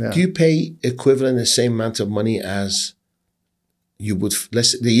 So, yeah. Do you pay equivalent the same amount of money as you would?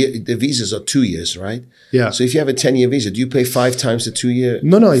 The visas are 2 years, right? Yeah. So if you have a 10-year visa, do you pay 5 times the 2-year?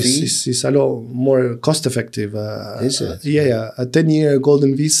 No, fee? It's a lot more cost effective. Is it? Yeah. A 10-year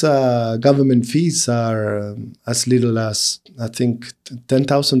golden visa government fees are as little as, I think,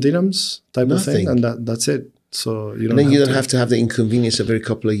 10,000 dirhams type of thing, and that's it. So you don't. And then you don't have to have the inconvenience of every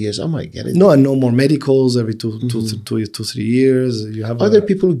couple of years. I might get it. No, and no more medicals every 2-3 years. You have. Are there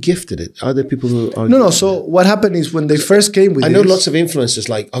people who gifted it? Are there people who are? No. So what happened is when they first came with, I know lots of influencers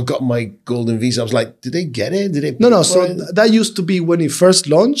like, I got my golden visa. I was like, did they get it? Did they? No. So that used to be when it first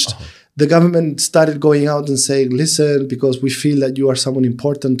launched. The government started going out and saying, listen, because we feel that you are someone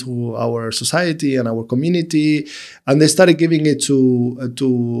important to our society and our community. And they started giving it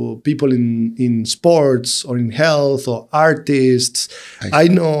to people in sports or in health or artists. I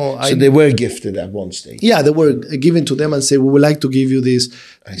know. So they were gifted at one stage. Yeah, they were given to them and say, we would like to give you this.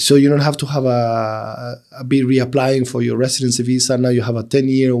 So you don't have to have be reapplying for your residency visa. Now you have a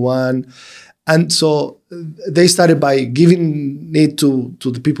 10-year one. And so they started by giving it to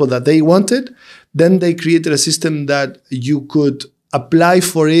the people that they wanted. Then they created a system that you could apply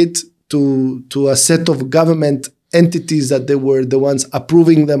for it to a set of government entities that they were the ones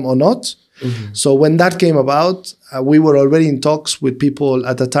approving them or not. Mm-hmm. So when that came about, we were already in talks with people.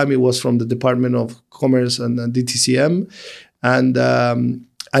 At the time, it was from the Department of Commerce and DTCM.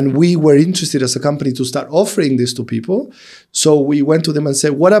 And we were interested as a company to start offering this to people. So we went to them and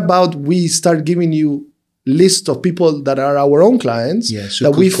said, what about we start giving you list of people that are our own clients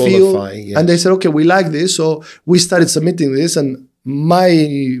that we feel, and they said, okay, we like this. So we started submitting this, and my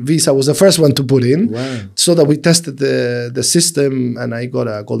visa was the first one to put in. Wow. So that we tested the system, and I got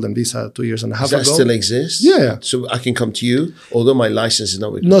a golden visa 2.5 years ago. Does that still exist? Yeah. So I can come to you, although my license is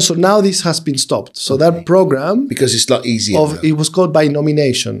not with No, so now this has been stopped. So that program, because it's not easy. It was called by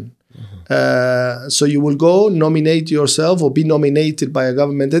nomination. So you will go nominate yourself or be nominated by a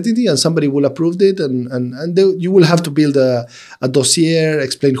government entity, and somebody will approve it, and you will have to build a dossier,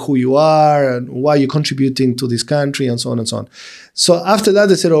 explain who you are and why you're contributing to this country, and so on and so on. So after that,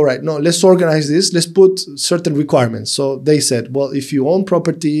 they said, all right, no, let's organize this. Let's put certain requirements. So they said, well, if you own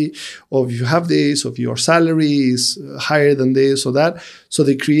property, or if you have this, or if your salary is higher than this or that. So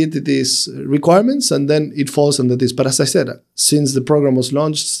they created these requirements, and then it falls under this. But as I said, since the program was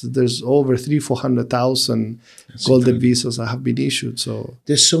launched, there's over 300,000-400,000 golden visas that have been issued. So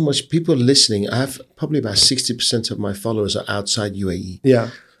there's so much people listening. I have probably about 60% of my followers are outside UAE.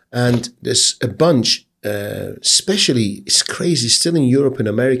 Yeah. And there's a bunch, especially, it's crazy, still in Europe and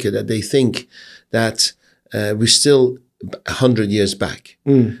America, that they think that we're still 100 years back.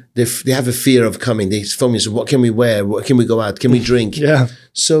 They have a fear of coming. They phone me and say, what can we wear? What can we go out? Can we drink? Yeah.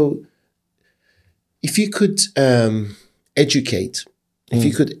 So if you could educate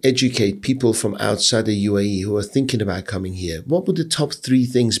people from outside the UAE who are thinking about coming here, what would the top 3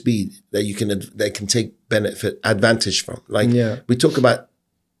 things be that they can take advantage from? Like we talk about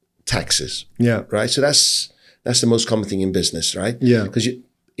taxes, right? So that's the most common thing in business, right? Yeah. Because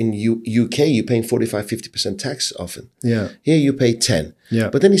in UK, you're paying 45-50% tax often. Yeah. Here you pay 10. Yeah.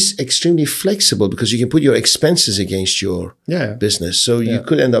 But then it's extremely flexible because you can put your expenses against your business. So you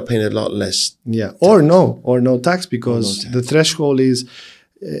could end up paying a lot less. Yeah. Or no tax, because the threshold is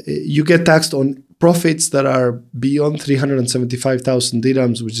you get taxed on profits that are beyond 375,000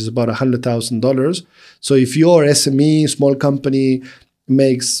 dirhams, which is about $100,000. So if your SME, small company,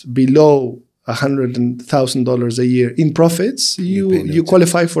 makes below $100,000 a year in profits, you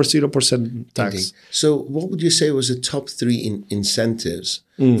qualify for 0% tax. Indeed. So what would you say was the top 3 incentives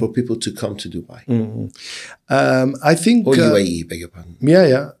for people to come to Dubai? I think... Or UAE, beg your pardon.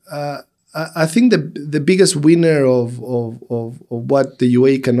 Yeah. I think the biggest winner of what the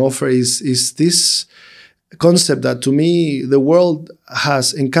UAE can offer is this concept that to me the world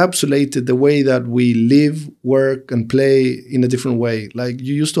has encapsulated the way that we live, work, and play in a different way. Like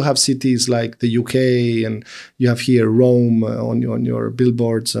you used to have cities like the UK, and you have here Rome on your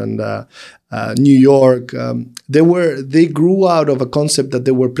billboards, and New York. They grew out of a concept that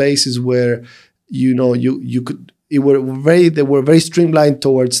there were places where you could. They were very streamlined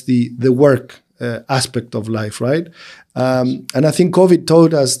towards the work aspect of life, right? And I think COVID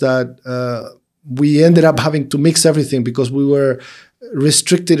taught us that we ended up having to mix everything because we were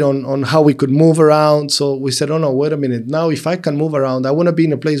restricted on how we could move around. So we said, oh no, wait a minute. Now, if I can move around, I want to be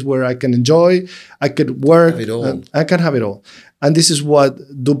in a place where I can enjoy, I could work, I can have it all. And this is what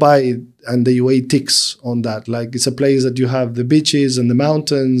Dubai and the UAE ticks on that. Like it's a place that you have the beaches and the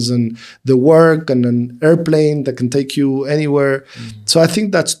mountains and the work and an airplane that can take you anywhere. So I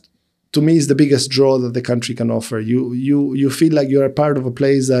think that's, to me, is the biggest draw that the country can offer. You feel like you're a part of a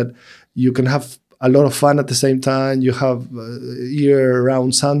place that you can have a lot of fun at the same time. You have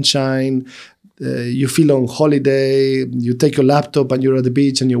year-round sunshine. You feel on holiday. You take your laptop and you're at the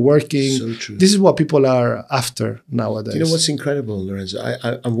beach and you're working. So true. This is what people are after nowadays. You know what's incredible, Lorenzo?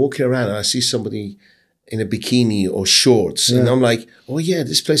 I'm walking around and I see somebody in a bikini or shorts, and I'm like, oh yeah,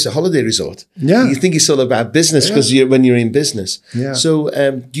 this place is a holiday resort. Yeah, you think it's all about business because when you're in business. Yeah. So,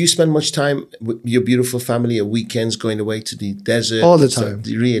 do you spend much time with your beautiful family at weekends, going away to the desert? All the time,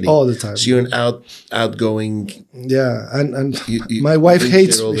 really, all the time. So you're an outgoing. Yeah, and my wife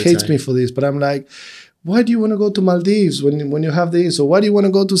hates me for this, but I'm like, why do you want to go to Maldives when you have this? Or why do you want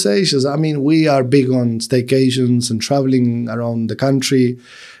to go to Seychelles? I mean, we are big on staycations and traveling around the country.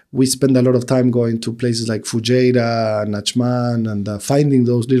 We spend a lot of time going to places like Fujairah and Ajman and finding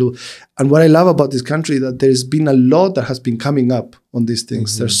those little. And what I love about this country is that there's been a lot that has been coming up on these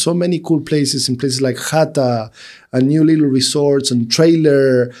things. There's so many cool places in places like Hatta and new little resorts and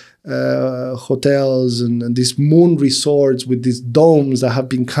trailer hotels and these moon resorts with these domes that have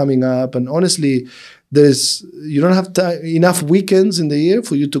been coming up. And honestly, you don't have enough weekends in the year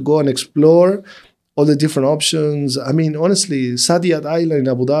for you to go and explore all the different options. I mean, honestly, Saadiyat Island in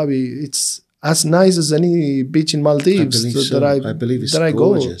Abu Dhabi, it's as nice as any beach in Maldives. I believe it's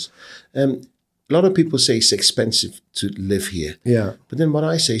gorgeous. A lot of people say it's expensive to live here. Yeah. But then what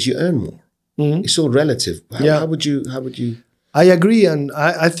I say is you earn more. It's all relative. How would you? I agree, and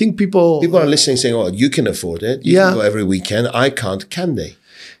I think people are listening saying, "Oh, you can afford it. You can go every weekend. I can't. Can they?"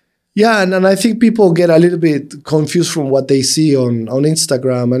 Yeah, and I think people get a little bit confused from what they see on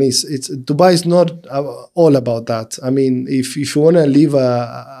Instagram, and it's Dubai is not all about that. I mean, if you want to live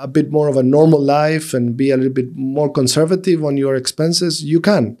a bit more of a normal life and be a little bit more conservative on your expenses, you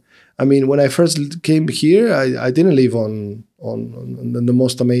can. I mean, when I first came here, I didn't live on the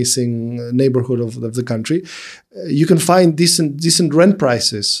most amazing neighborhood of the country. You can find decent rent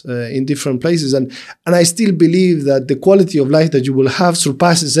prices in different places, and I still believe that the quality of life that you will have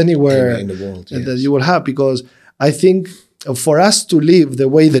surpasses anywhere in the world that you will have, because I think for us to live the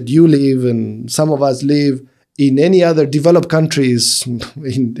way that you live and some of us live in any other developed countries,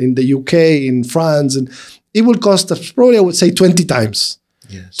 in the UK, in France, and it will cost us probably, I would say, 20 times.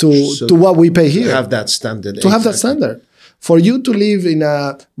 Yes. To what we pay here. To have that standard. To have that standard. For you to live in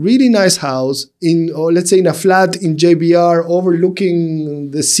a really nice house, or let's say in a flat in JBR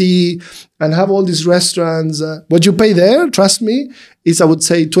overlooking the sea and have all these restaurants, what you pay there, trust me, is I would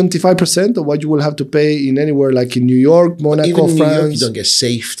say 25% of what you will have to pay in anywhere like in New York, Monaco, even in France. New York, you don't get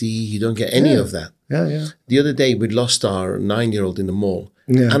safety, you don't get any of that. Yeah. The other day, we lost our 9-year-old in the mall.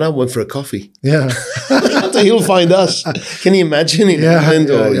 Yeah. And I went for a coffee. Yeah. So he'll find us. Can you imagine in England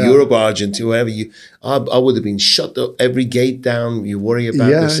or Europe or Argentina, wherever I would have been shut up, every gate down. You worry about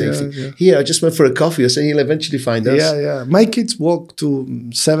their safety. Yeah. Here, I just went for a coffee. I said he'll eventually find us. Yeah. My kids walk to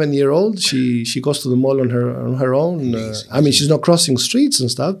 7-year-old. She goes to the mall on her own. I mean, she's not crossing streets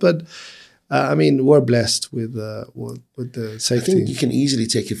and stuff, but I mean, we're blessed with the safety. I think you can easily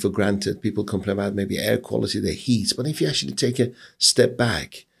take it for granted. People complain about maybe air quality, the heat. But if you actually take a step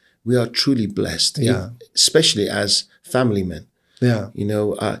back, we are truly blessed, especially as family men. Yeah. You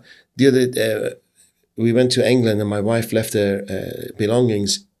know, the other we went to England and my wife left her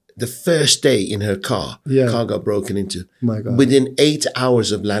belongings the first day in her car. Car got broken into. My God. Within 8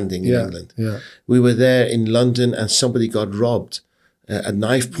 hours of landing in England. Yeah. We were there in London and somebody got robbed. A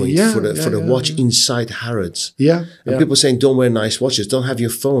knife point for the watch inside Harrods. And people saying, don't wear nice watches, don't have your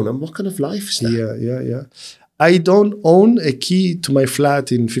phone. And what kind of life is that? Yeah. I don't own a key to my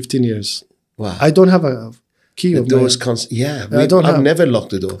flat in 15 years. Wow. I don't have a key. The door's I've never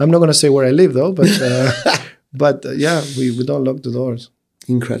locked the door. I'm not going to say where I live though, but but we don't lock the doors.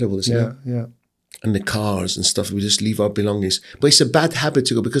 Incredible, isn't it? Yeah. and the cars and stuff. We just leave our belongings. But it's a bad habit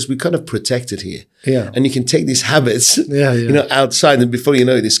to go because we kind of protect it here. Yeah. And you can take these habits, Yeah. you know, outside, and before you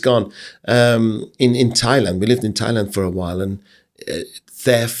know it, it's gone. In Thailand, we lived in Thailand for a while, and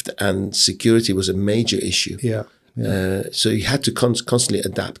theft and security was a major issue. Yeah. So you had to constantly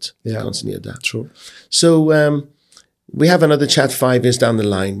adapt. Yeah. Constantly adapt. True. So we have another chat 5 years down the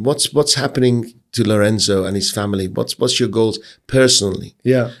line. What's happening to Lorenzo and his family? What's your goals personally?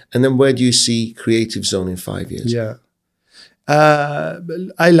 Yeah. And then where do you see Creative Zone in 5 years? Yeah.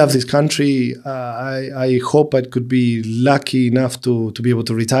 I love this country. I hope I could be lucky enough to be able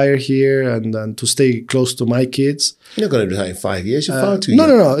to retire here and to stay close to my kids. You're not going to retire in 5 years. You're far too young.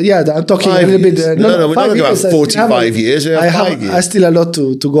 No. Yeah, I'm talking 5 a little years. bit. No, we're not talking about 45 years. I still a lot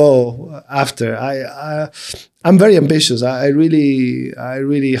to go after. I'm very ambitious. I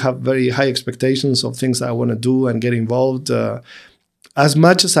really have very high expectations of things I want to do and get involved. As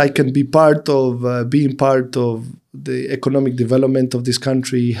much as I can be part of being part of the economic development of this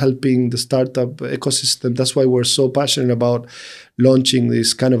country, helping the startup ecosystem. That's why we're so passionate about launching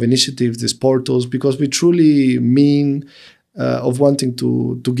this kind of initiatives, these portals, because we truly mean of wanting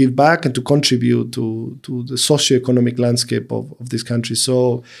to give back and to contribute to the socioeconomic landscape of this country.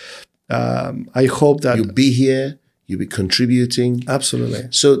 So I hope that you'll be here. You'll be contributing. Absolutely.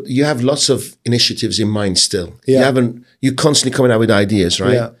 So you have lots of initiatives in mind still. Yeah. You're constantly coming out with ideas,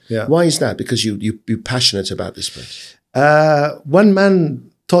 right? Yeah. Why is that? Because you're passionate about this place. One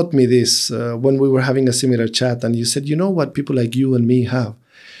man taught me this when we were having a similar chat, and he said, you know what people like you and me have?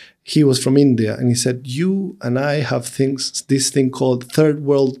 He was from India, and he said, you and I have this thing called third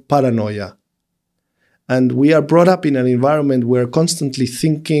world paranoia. And we are brought up in an environment where constantly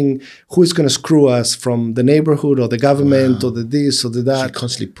thinking who is going to screw us from the neighborhood or the government or the this or the that. So you're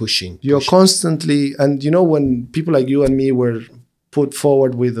constantly pushing. You're constantly, and you know, when people like you and me were put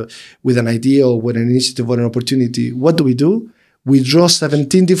forward with an idea or with an initiative or an opportunity, what do? We draw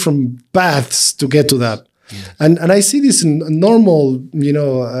 17 different paths to get to that. Yeah. And I see this in normal,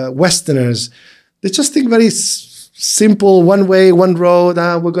 Westerners. They just think very simple, one way, one road,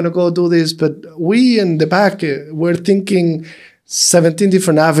 we're going to go do this. But we in the back, we're thinking 17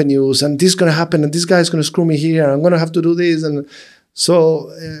 different avenues, and this is going to happen, and this guy is going to screw me here, I'm going to have to do this. And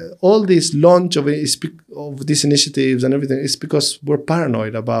so all this launch of these initiatives and everything is because we're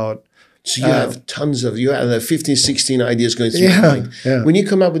paranoid about. So you have tons of, 15, 16 ideas going through your mind. Yeah. When you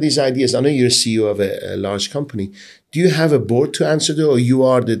come up with these ideas, I know you're a CEO of a large company. Do you have a board to answer to, or you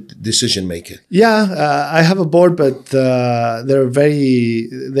are the decision maker? Yeah, I have a board, but they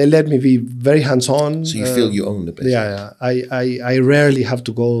let me be very hands-on. So you feel you own the business? Yeah. I rarely have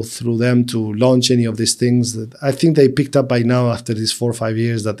to go through them to launch any of these things. That I think they picked up by now after these 4 or 5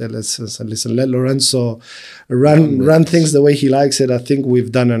 years that listen, let Lorenzo run things the way he likes it. I think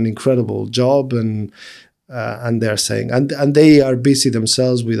we've done an incredible job, and they're saying, and they are busy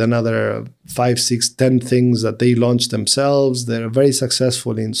themselves with another 5, 6, 10 things that they launched themselves. They're very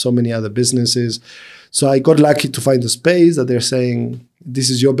successful in so many other businesses. So I got lucky to find a space that they're saying, this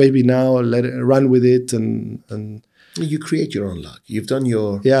is your baby now, run with it. And you create your own luck. You've done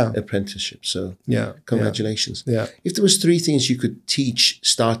your apprenticeship. So congratulations. Yeah. If there was 3 things you could teach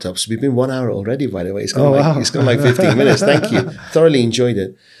startups, we've been 1 hour already, by the way. It's gone like 15 minutes. Thank you. Thoroughly enjoyed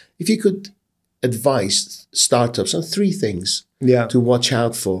it. If you could advise startups on 3 things to watch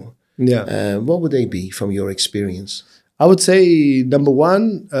out for, what would they be from your experience? I would say, number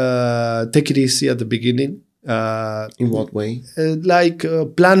 1, take it easy at the beginning. In what way?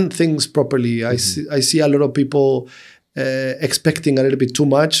 Plan things properly. I see a lot of people expecting a little bit too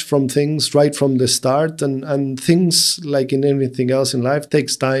much from things right from the start, and things, like in everything else in life,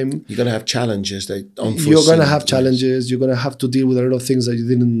 takes time. You're going to have challenges that unforeseen. You're going to have challenges. You're going to have to deal with a lot of things that you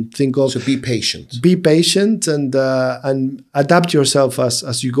didn't think of. So be patient. Be patient and adapt yourself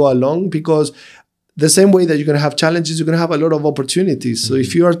as you go along, because the same way that you're going to have challenges, you're going to have a lot of opportunities. So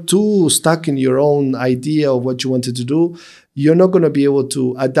if you are too stuck in your own idea of what you wanted to do, you're not going to be able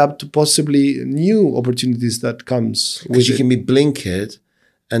to adapt to possibly new opportunities that comes. Because you can be blinkered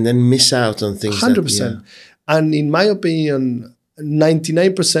and then miss out on things. 100%. And in my opinion,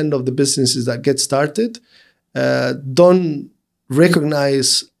 99% of the businesses that get started don't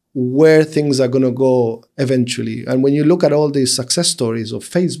recognize where things are going to go eventually. And when you look at all these success stories of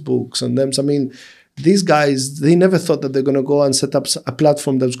Facebooks and them, I mean, these guys, they never thought that they're going to go and set up a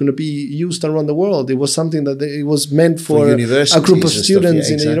platform that's going to be used around the world. It was something that it was meant for a group of students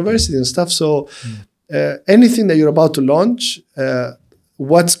in a university and stuff. So anything that you're about to launch,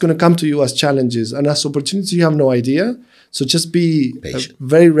 what's going to come to you as challenges and as opportunities, you have no idea. So just be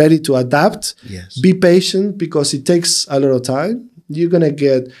very ready to adapt. Yes. Be patient, because it takes a lot of time. you're going to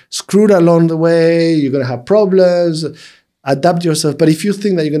get screwed along the way. You're going to have problems. Adapt yourself. But if you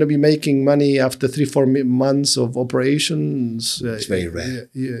think that you're going to be making money after 3-4 months of operations, it's very rare.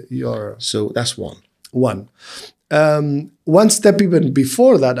 You're so that's one. One step even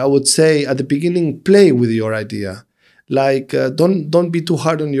before that, I would say at the beginning, play with your idea. Like, don't be too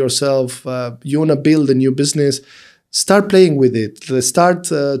hard on yourself. You want to build a new business, start playing with it. Start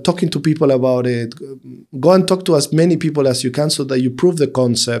talking to people about it. Go and talk to as many people as you can so that you prove the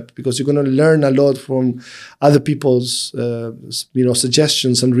concept, because you're going to learn a lot from other people's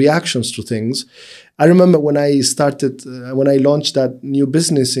suggestions and reactions to things. I remember when I launched that new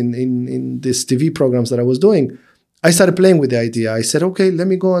business in these TV programs that I was doing, I started playing with the idea. I said, okay, let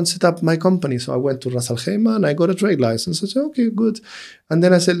me go and set up my company. So I went to Ras Al Khaimah and I got a trade license. I said, okay, good. And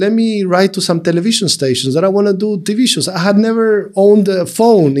then I said, let me write to some television stations that I want to do TV shows. I had never owned a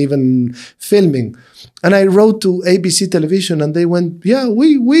phone, even filming. And I wrote to ABC Television and they went, yeah,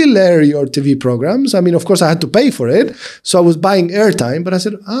 we'll air your TV programs. I mean, of course, I had to pay for it. So I was buying airtime. But I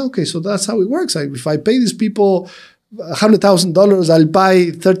said, okay, so that's how it works. If I pay these people $100,000, I'll buy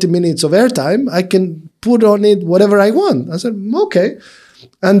 30 minutes of airtime. I can put on it whatever I want. I said, okay.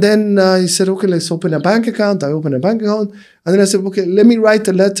 And then he said, okay, let's open a bank account. I opened a bank account. And then I said, okay, let me write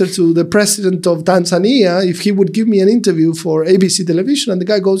a letter to the president of Tanzania if he would give me an interview for ABC Television. And the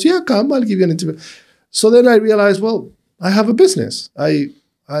guy goes, yeah, come, I'll give you an interview. So then I realized, well, I have a business. I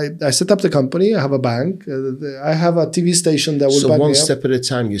set up the company. I have a bank. I have a TV station that will back me up. So one step at a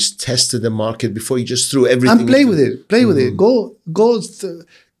time, you tested the market before you just threw everything. And play with it. Play with it. Go.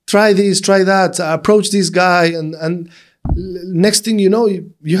 Try this. Try that. Approach this guy, and next thing you know,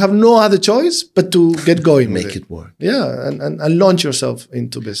 you have no other choice but to get going. Make it work. Yeah, and launch yourself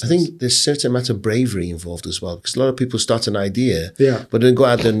into business. I think there's a certain amount of bravery involved as well, because a lot of people start an idea, yeah, but then go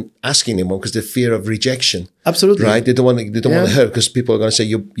out and ask anyone because the fear of rejection. Absolutely, right? They don't want to hurt, because people are going to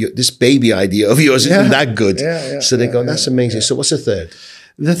say, this baby idea of yours isn't that good. So they go, that's amazing. So what's the third?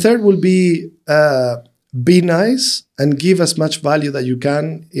 The third will be nice and give as much value that you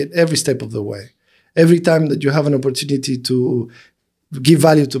can at every step of the way. Every time that you have an opportunity to give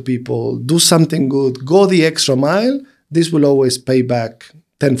value to people, do something good, go the extra mile, this will always pay back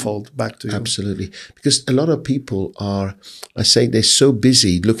tenfold back to you. Absolutely. Because a lot of people they're so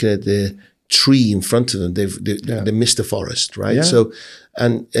busy looking at the tree in front of them, they miss the forest, right? Yeah. So,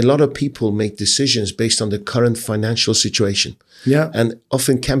 and a lot of people make decisions based on the current financial situation. Yeah. And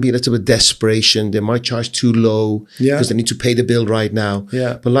often can be a little bit desperation. They might charge too low because they need to pay the bill right now.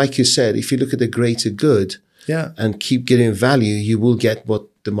 Yeah. But like you said, if you look at the greater good and keep getting value, you will get what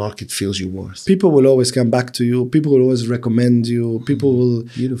the market feels you're worth. People will always come back to you. People will always recommend you. People will,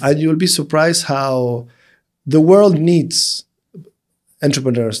 Beautiful. And you'll be surprised how the world needs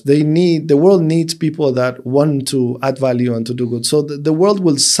entrepreneurs. The world needs people that want to add value and to do good. So the world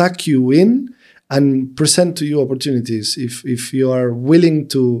will suck you in and present to you opportunities if you are willing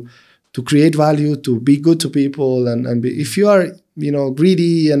to create value, to be good to people, and if you are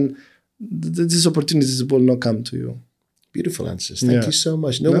greedy, and these opportunities will not come to you. Beautiful answers. Thank you so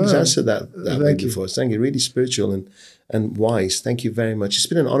much. Nobody's answered that way before. Thank you. Really spiritual and wise. Thank you very much. It's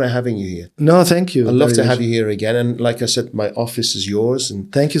been an honor having you here. No, thank you. I'd love to have you here again. And like I said, my office is yours. And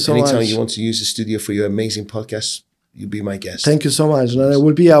thank you so much. Anytime you want to use the studio for your amazing podcast, you'll be my guest. Thank you so much. And it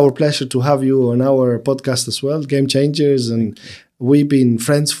will be our pleasure to have you on our podcast as well, Game Changers. And we've been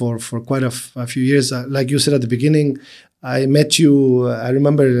friends for quite a few years. Like you said at the beginning, I met you. I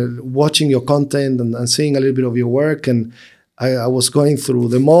remember watching your content and seeing a little bit of your work. And I was going through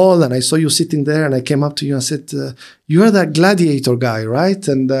the mall and I saw you sitting there, and I came up to you and said, you're that gladiator guy, right?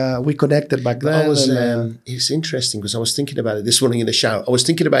 And we connected back then. It's interesting because I was thinking about it this morning in the shower. I was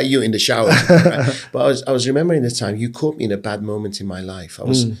thinking about you in the shower. Right? But I was remembering the time you caught me in a bad moment in my life. I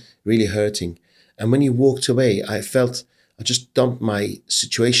was really hurting. And when you walked away, I just dumped my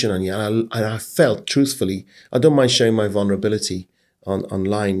situation on you. And I felt, truthfully, I don't mind sharing my vulnerability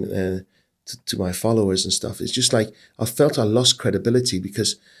online to my followers and stuff. It's just like I felt I lost credibility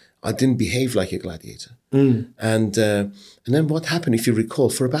because I didn't behave like a gladiator. And then what happened, if you recall,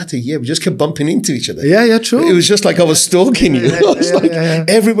 for about a year, we just kept bumping into each other. Yeah, true. It was just like I was stalking you. I was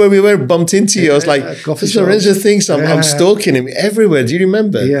everywhere we were, bumped into you. I was like, Lorenzo thinks I'm stalking him everywhere. Do you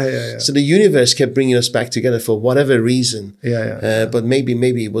remember? Yeah. So the universe kept bringing us back together for whatever reason. But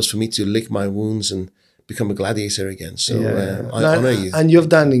maybe it was for me to lick my wounds and become a gladiator again. So I honor you. And you've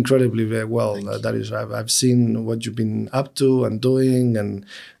done incredibly very well. That is, I've seen what you've been up to and doing, and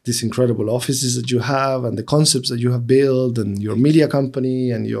these incredible offices that you have, and the concepts that you have built, and your media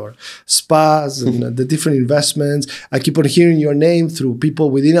company, and your spas, and the different investments. I keep on hearing your name through people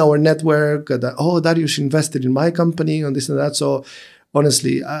within our network that, oh, Darius invested in my company and this and that. So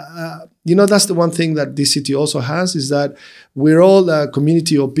honestly, you know, that's the one thing that this city also has, is that we're all a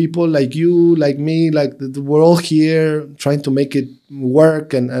community of people like you, like me, like we're all here trying to make it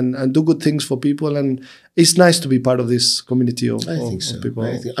work and do good things for people. And it's nice to be part of this community of people.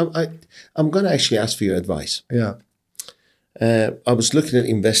 I'm going to actually ask for your advice. Yeah. I was looking at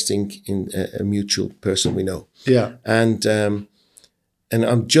investing in a mutual person we know. Yeah. And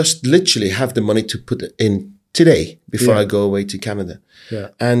I'm just literally have the money to put it in today before I go away to Canada. Yeah.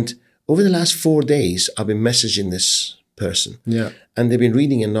 And over the last 4 days, I've been messaging this person. Yeah. And they've been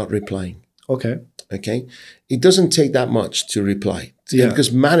reading and not replying. Okay. Okay. It doesn't take that much to reply. Yeah.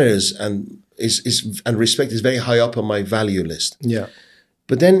 Because manners and respect is very high up on my value list. Yeah.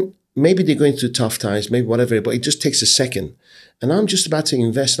 But then maybe they're going through tough times, maybe whatever, but it just takes a second. And I'm just about to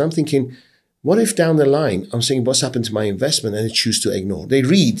invest. And I'm thinking, what if down the line, I'm saying, what's happened to my investment? And they choose to ignore. They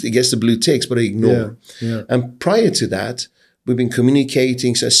read, it gets the blue ticks, but they ignore. Yeah. And prior to that, we've been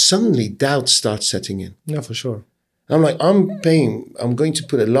communicating. So suddenly doubt starts setting in. Yeah, for sure. I'm like, I'm going to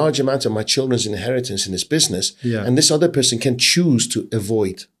put a large amount of my children's inheritance in this business. Yeah. And this other person can choose to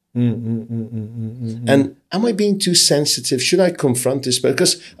avoid. And am I being too sensitive? Should I confront this?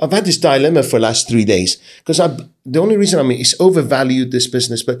 Because I've had this dilemma for the last 3 days. Because the only reason is overvalued this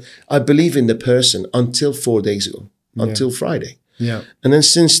business, but I believe in the person until 4 days ago, until Friday. Yeah. And then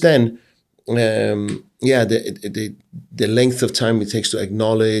since then, the length of time it takes to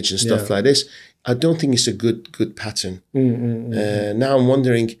acknowledge and stuff like this, I don't think it's a good pattern. Now I'm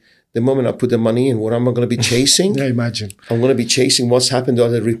wondering, the moment I put the money in, what am I going to be chasing? Yeah, imagine. I'm going to be chasing what's happened to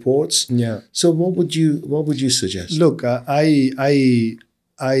other reports. Yeah. So what would you suggest? Look, I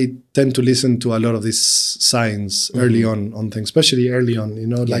tend to listen to a lot of these signs early on things, especially early on. You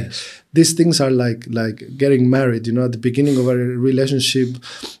know, like these things are like getting married. You know, at the beginning of a relationship,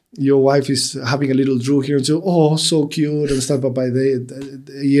 your wife is having a little drool here and so, oh, so cute and stuff. But by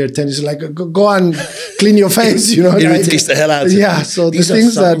the year 10, it's like, go and clean your face, you know. Irritates the hell out of you. Yeah, so these the are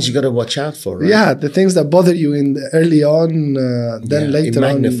things signs that you got to watch out for, right? Yeah, the things that bother you in early on, then later it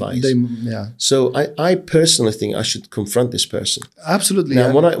magnifies. on, So I personally think I should confront this person. Absolutely.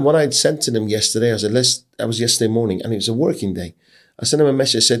 Now, what I'd said to them yesterday, I said, that was yesterday morning, and it was a working day. I sent them a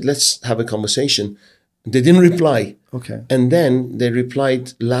message, I said, let's have a conversation. They didn't reply. Okay. And then they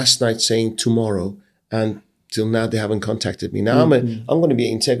replied last night saying tomorrow, and till now they haven't contacted me. Now I'm going to be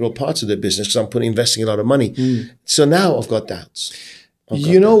an integral part of the business because I'm investing a lot of money. So now I've got doubts.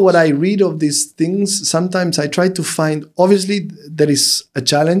 What I read of these things, sometimes I try to find, obviously there is a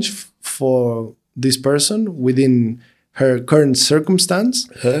challenge for this person within her current circumstance.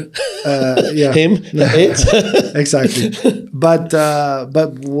 Her? Yeah. Him? It? Exactly. But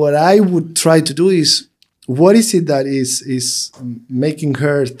what I would try to do is, what is it that is making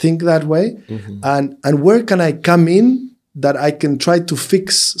her think that way? And where can I come in that I can try to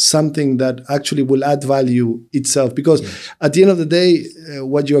fix something that actually will add value itself? Because at the end of the day,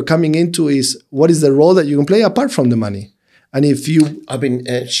 what you're coming into is, what is the role that you can play apart from the money? And if you...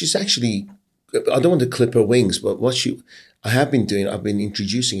 she's actually... I don't want to clip her wings, but I have been doing, I've been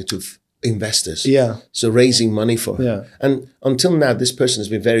introducing her to investors. Yeah. So raising money for her. Yeah. And until now, this person has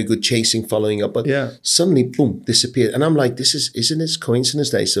been very good chasing, following up, but suddenly, boom, disappeared. And I'm like, isn't this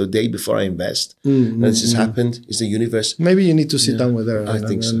coincidence that it's a day before I invest? And this has happened. It's the universe. Maybe you need to sit down with her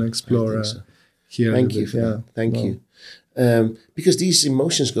and explore here. Thank you for that. Thank you. Because these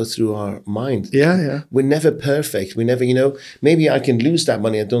emotions go through our mind. Yeah. We're never perfect. We never, maybe I can lose that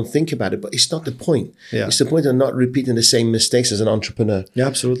money. I don't think about it, but it's not the point. Yeah. It's the point of not repeating the same mistakes as an entrepreneur. Yeah,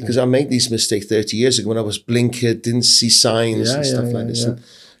 absolutely. Because I made these mistakes 30 years ago when I was blinkered, didn't see signs and stuff like this. And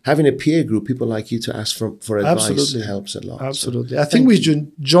having a peer group, people like you to ask for advice helps a lot. Absolutely. So, I think we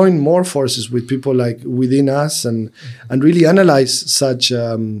should join more forces with people like within us and really analyze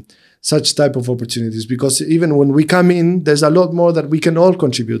such type of opportunities, because even when we come in, there's a lot more that we can all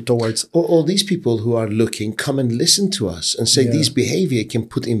contribute towards. All these people who are looking come and listen to us and say these behavior can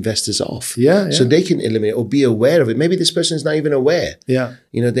put investors off. So they can eliminate or be aware of it. Maybe this person is not even aware. They're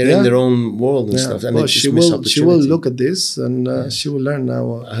in their own world and stuff. And she will look at this and she will learn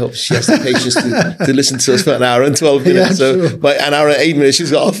now. I hope she has the patience to listen to us for an hour and 12 minutes. So by an hour and 8 minutes,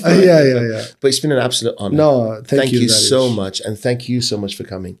 she's off. Right? But it's been an absolute honor. No, thank you so much. And thank you so much for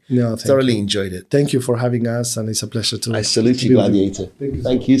coming. No, thoroughly enjoyed it. Thank you for having us, and it's a pleasure to. I salute you, Gladiator.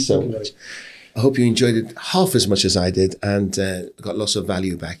 Thank you so much. I hope you enjoyed it half as much as I did and got lots of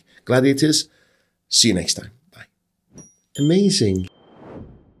value back. Gladiators, see you next time. Bye. Amazing.